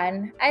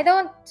nagpa-plan,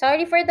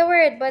 sorry for the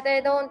word, but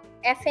I don't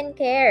effing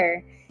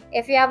care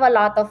if you have a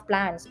lot of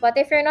plans. But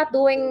if you're not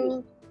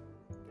doing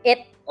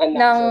it on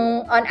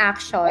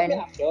action,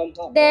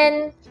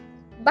 then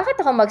bakit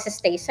ako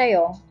magsistay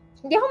sa'yo?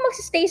 Hindi ako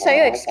magsistay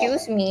sa'yo,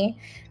 excuse me.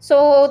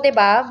 So, 'di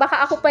ba?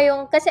 Baka ako pa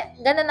yung kasi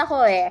ganun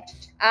ako eh.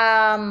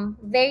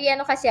 Very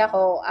kasi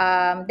ako,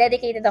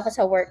 dedicated ako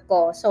sa work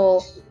ko.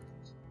 So,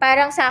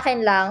 parang sa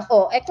akin lang,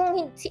 kung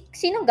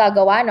sinong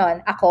gagawa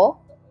nun? Ako?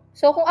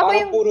 So, kung ako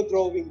Parang yung puro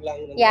drawing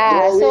lang.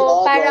 Yeah, Drawing,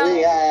 so parang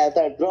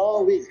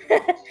drawing.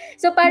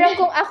 So parang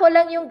kung ako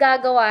lang yung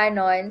gagawa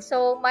nun,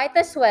 so might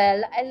as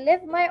well I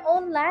live my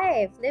own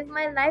life. Live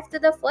my life to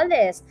the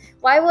fullest.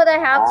 Why would I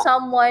have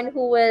someone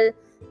who will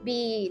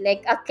be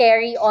like a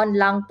carry on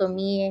lang to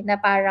me na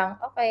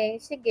parang okay,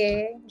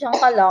 sige, diyan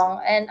ka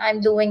lang and I'm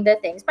doing the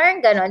things.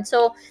 Parang ganon.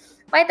 So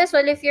might as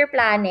well if you're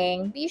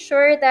planning, be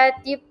sure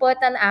that you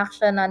put an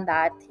action on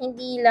that.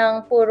 Hindi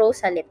lang puro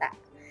salita.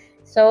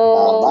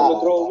 So,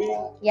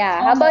 drawing.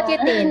 Yeah, how about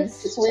you, teens?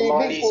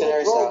 Mga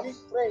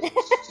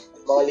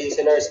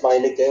listeners,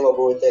 makinig kayo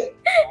mabuti.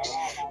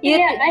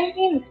 I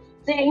mean,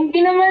 hindi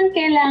naman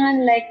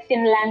kailangan like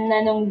sinlan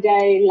na nung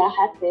guy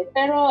lahat eh.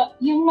 Pero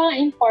yung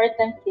mga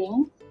important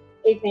things,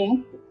 I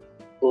think,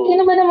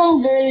 sino ba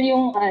namang girl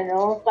yung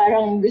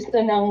parang gusto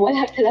nang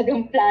wala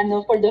talagang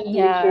plano for the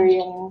future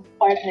yung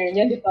partner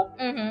niya, di ba?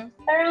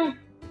 Parang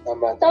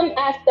some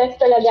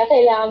aspects talaga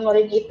kailangan mo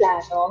rin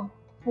i-plano.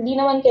 Hindi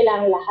naman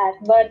kailangan lahat.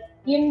 But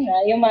yun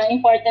na, yung mga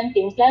important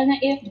things, lalo na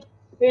if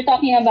we're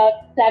talking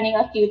about planning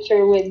a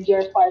future with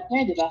your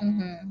partner, di ba?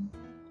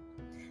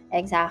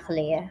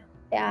 Exactly.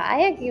 Yeah,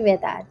 I agree with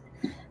that.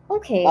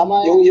 Okay.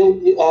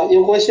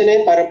 Yung question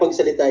na yun, para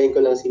pagsalitain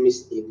ko lang si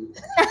Miss Tim.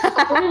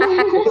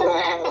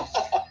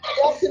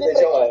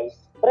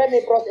 Pre,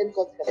 may pros and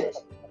cons kasi.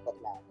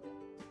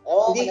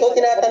 Hindi ko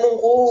tinatanong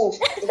ko.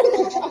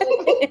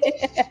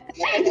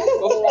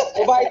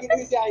 Bakit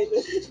hindi si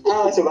Idol?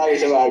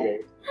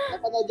 Sabagay.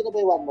 Napanood nyo na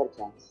ba yung One More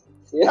Chance?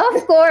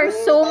 Of course,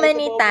 so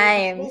many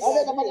times.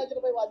 Napanood nyo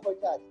na ba yung One More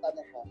Chance?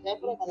 Tanong ko.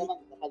 Siyempre,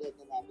 malamang napanood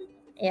na namin.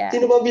 Yeah.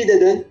 Sino ba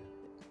bida doon?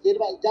 Sino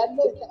ba? John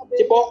Lloyd.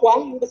 Si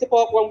Pokwang? Hindi ba si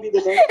Pokwang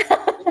bida doon?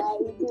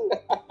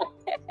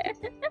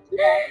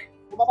 Diba?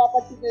 Kung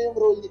mapapansin nyo yung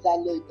role ni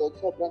John Lloyd doon,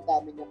 sobrang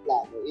dami niyang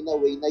plano. In a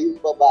way na yung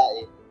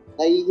babae,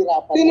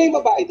 nahihirapan. Sino yung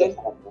babae doon?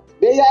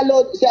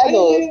 AILO,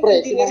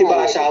 pre. Si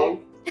Basham?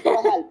 Si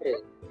Mahal, pre.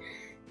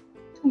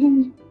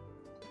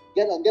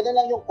 Ganon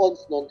lang yung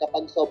cons nun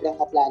kapag sobrang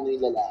kaplano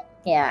yung lalaki.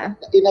 Yeah.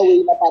 In a way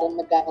na parang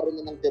nagkakaroon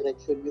na ng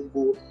direction yung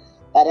buhay.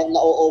 Parang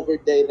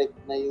na-over-direct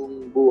na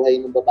yung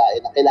buhay ng babae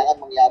na kailangan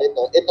mangyari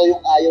to. Ito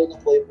yung ayaw ng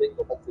boyfriend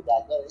ko pag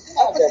sigada.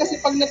 Kasi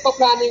pag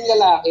nagpaplano yung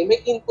lalaki,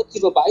 may input si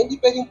babae, hindi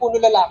pwedeng puno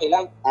lalaki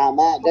lang.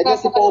 Tama. Ganyan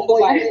si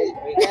Popoy.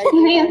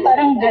 Sino yun?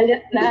 Parang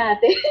galit na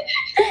ate.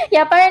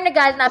 Yeah, parang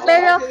nagalit na.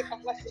 Pero,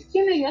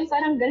 Sino yun?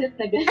 Parang galit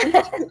na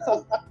galit.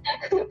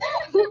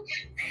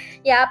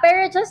 yeah,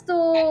 pero just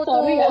to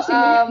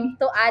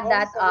add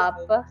that up,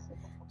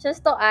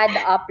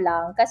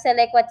 lang. Kasi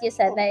like what you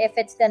said, na if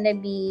it's gonna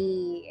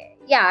be,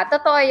 yeah,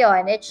 totoo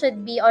yun. It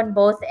should be on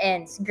both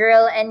ends.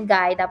 Girl and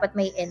guy, dapat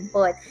may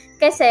input.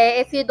 Kasi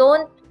if you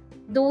don't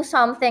do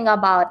something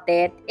about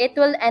it, it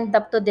will end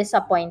up to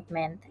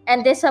disappointment.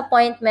 And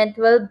disappointment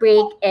will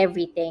break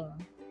everything.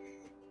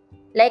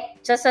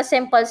 Like, just a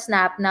simple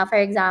snap na, for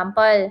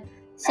example,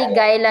 si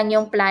guy lang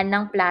yung plan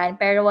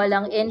pero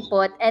walang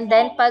input. And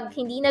then, pag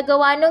hindi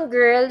nagawa ng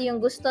girl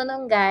yung gusto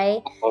ng guy,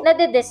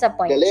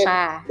 nade-disappoint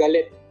siya.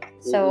 Galit.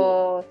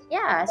 So,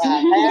 yeah.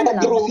 Kaya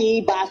nag-true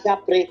si Basa,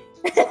 pre.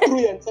 Sa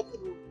true yan, sa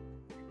true.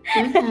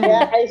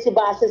 Kaya kayo si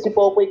Basa, si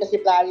Popoy, kasi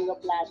plano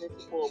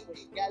si Popoy.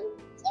 Kaya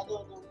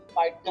nung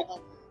part na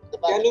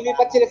Kaya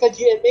lumipat sila sa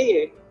GMA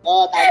eh.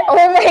 Tama.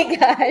 Oh my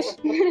gosh.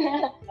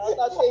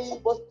 Tapos kay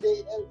Boss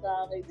JL sa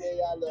kay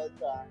AILO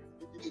sa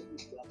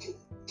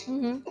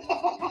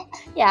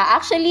Yeah,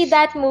 actually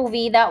that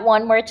movie, that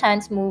One More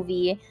Chance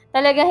movie,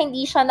 talaga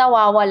hindi siya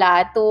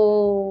nawawala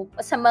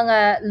sa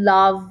mga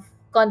love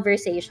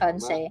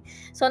conversations eh.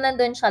 So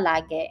nandun siya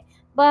lagi.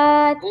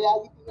 But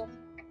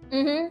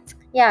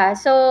yeah,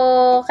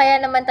 so kaya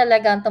naman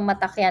talagang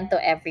tumatak yan to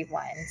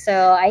everyone.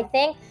 So I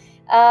think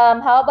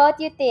how about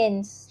you,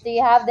 teens? Do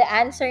you have the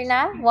answer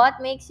na?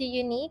 What makes you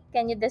unique?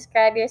 Can you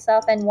describe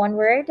yourself in one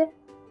word?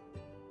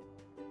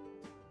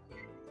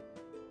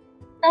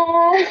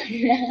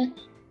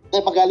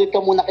 Magalit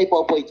ka muna kay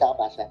Popoy tsaka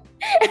Basa.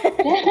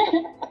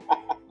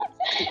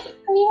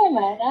 Hindi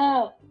naman.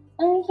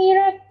 Ang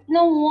hirap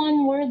ng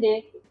one word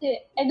eh.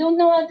 I don't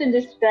know how to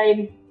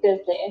describe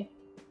kasi.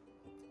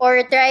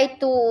 Or try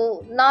to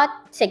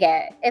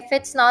sige, if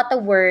it's not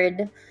a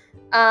word,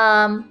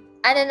 ano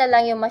na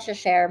lang yung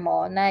share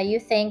mo na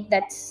you think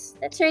that's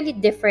really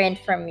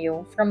different from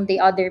you, from the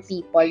other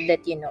people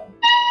that you know?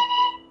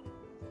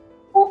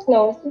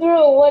 No,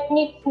 siguro what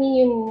makes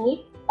me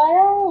unique,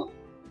 parang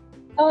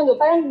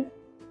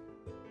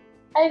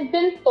I've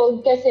been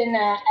told kasi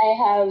na I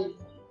have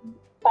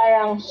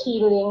parang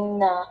healing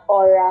na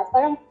aura.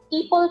 Parang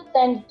people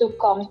tend to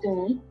come to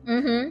me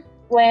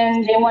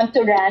when they want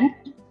to rant.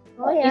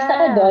 Oh, yeah. Isa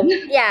ka doon.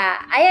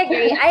 Yeah, I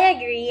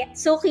agree.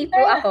 Suki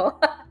po ako.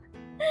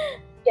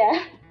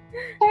 Yeah.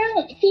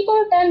 Parang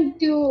people tend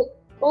to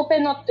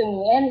open up to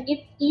me and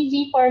it's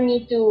easy for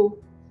me to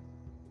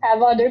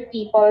have other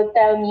people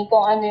tell me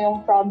kung ano yung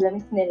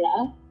problems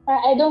nila.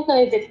 I don't know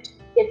if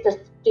it's a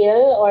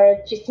skill or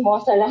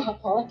chismosa lang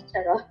ako.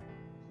 Charot.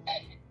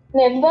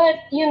 But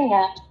yun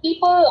nga,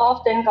 people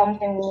often come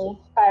to me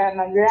para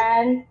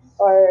mag-rant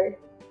or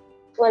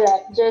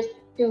wala, just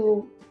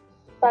to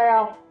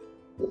parang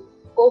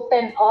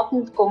open up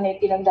kung may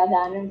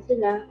pinagdadaanan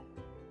sila.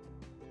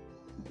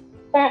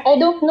 Parang, I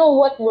don't know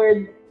what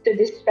word to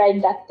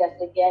describe that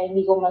kasi kaya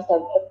hindi ko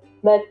masagot.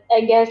 But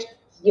I guess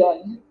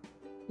yun,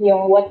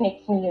 yung what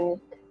makes me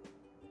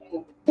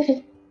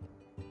unique.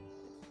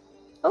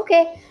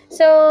 Okay.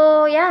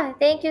 So, yeah,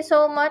 thank you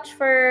so much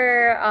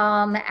for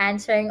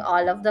answering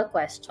all of the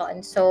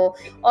questions. So,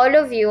 all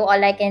of you,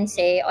 all I can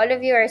say, all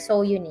of you are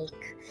so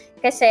unique.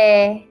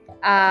 Kasi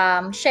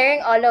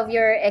sharing all of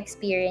your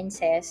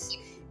experiences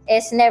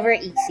is never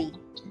easy.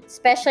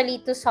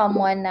 Especially to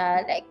someone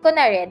na, like,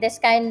 kunwari, this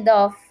kind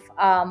of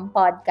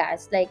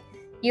podcast. Like,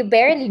 you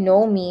barely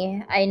know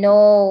me. I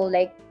know,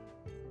 like,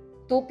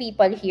 2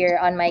 people here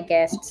on my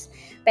guests.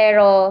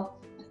 Pero,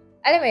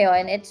 alam mo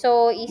yun, it's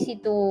so easy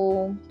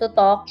to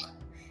talk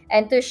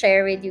and to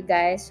share with you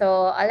guys.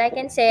 So, all I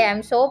can say,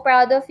 I'm so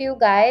proud of you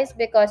guys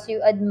because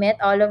you admit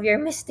all of your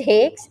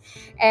mistakes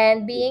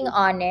and being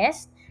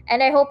honest.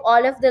 And I hope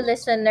all of the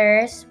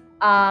listeners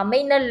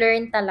may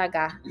na-learn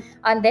talaga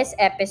on this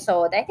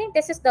episode. I think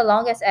this is the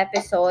longest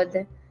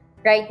episode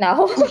right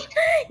now.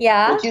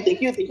 Yeah.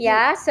 Thank you.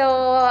 Yeah, so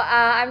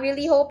I'm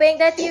really hoping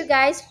that you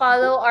guys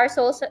follow our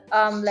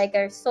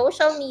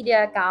social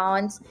media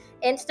accounts,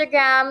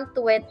 Instagram,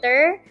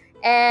 Twitter,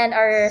 and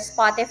our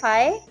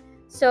Spotify.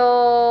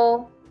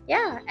 So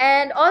yeah,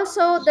 and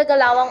also the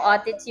Galawang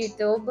Otits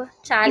YouTube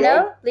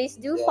channel. Please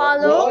do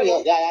follow.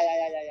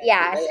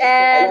 Yes,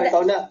 and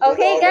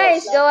okay,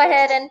 guys, go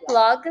ahead and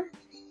plug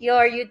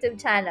your YouTube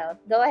channel.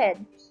 Go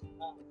ahead.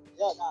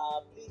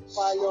 Please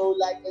follow,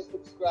 like, and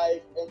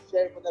subscribe, and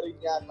share mo na rin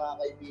yan, mga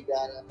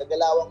kaibigan. The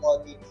Galawang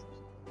Otits.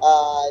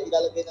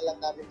 Ilalagay na lang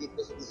namin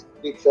dito sa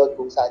description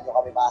kung saan nyo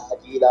kami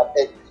makakagilap.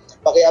 And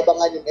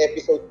pakiabangan yung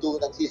episode 2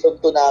 ng season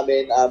 2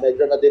 namin.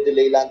 Medyo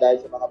na-delay lang dahil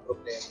sa mga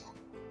problema.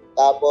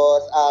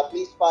 Tapos,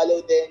 please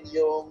follow din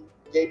yung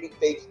gaming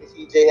page ni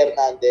CJ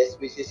Hernandez,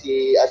 which is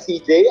si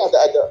CJ.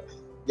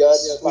 Yun,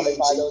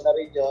 pakipollow na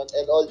rin yun.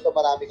 And also,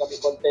 marami kami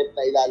content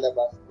na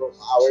ilalabas from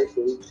our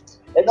page.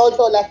 And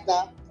also, last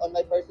na, on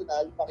my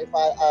personal,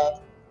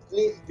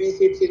 please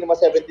visit Cinema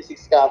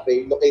 76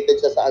 Cafe. Located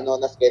siya sa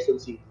Quezon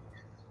City.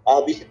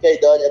 Visit kayo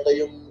doon. Ito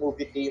yung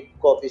movie team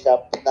coffee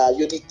shop na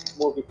unique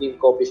movie team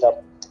coffee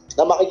shop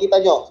na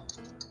makikita nyo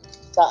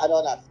sa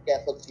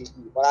Quezon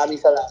City. Maraming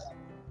salamat.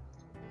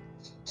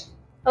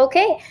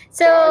 Okay,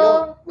 so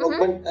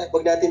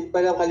wag natin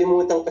palang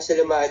kalimutang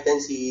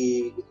pasalamatan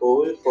si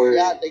Nicole for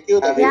thank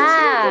you. having us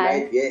here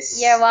tonight. Yes.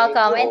 You're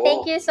welcome. And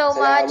thank you so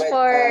much Salamat.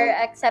 for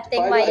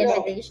accepting my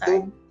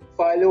invitation.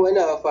 Follow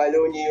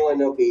niyo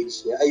yung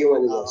page niya,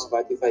 yung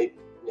Spotify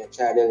niya,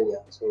 channel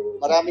niya. So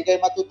Marami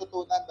kayong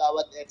matututunan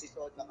bawat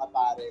episode ng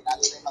Kapare.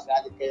 Lalo na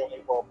magalit kayo kay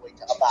Popoy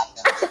at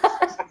Bata.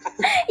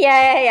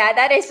 Yeah,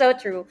 that is so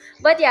true.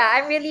 But yeah,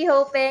 I'm really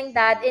hoping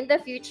that in the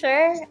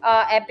future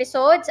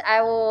episodes,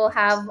 I will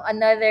have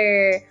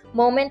another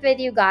moment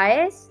with you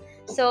guys.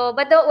 So,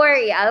 but don't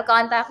worry, I'll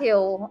contact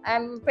you.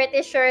 I'm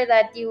pretty sure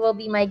that you will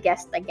be my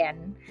guest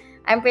again.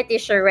 I'm pretty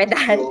sure with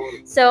that.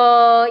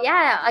 So,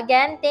 yeah,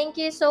 again, thank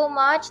you so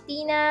much,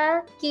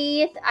 Tina,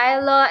 Keith,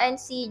 AILO, and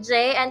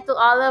CJ, and to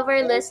all of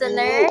our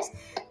listeners.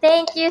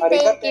 Thank you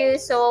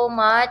so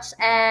much.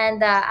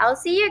 And I'll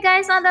see you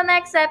guys on the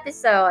next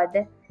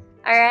episode.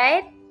 All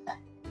right?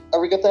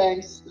 Arigato,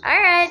 thanks. All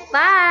right,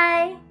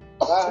 bye.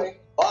 Bye.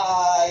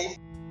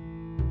 Bye.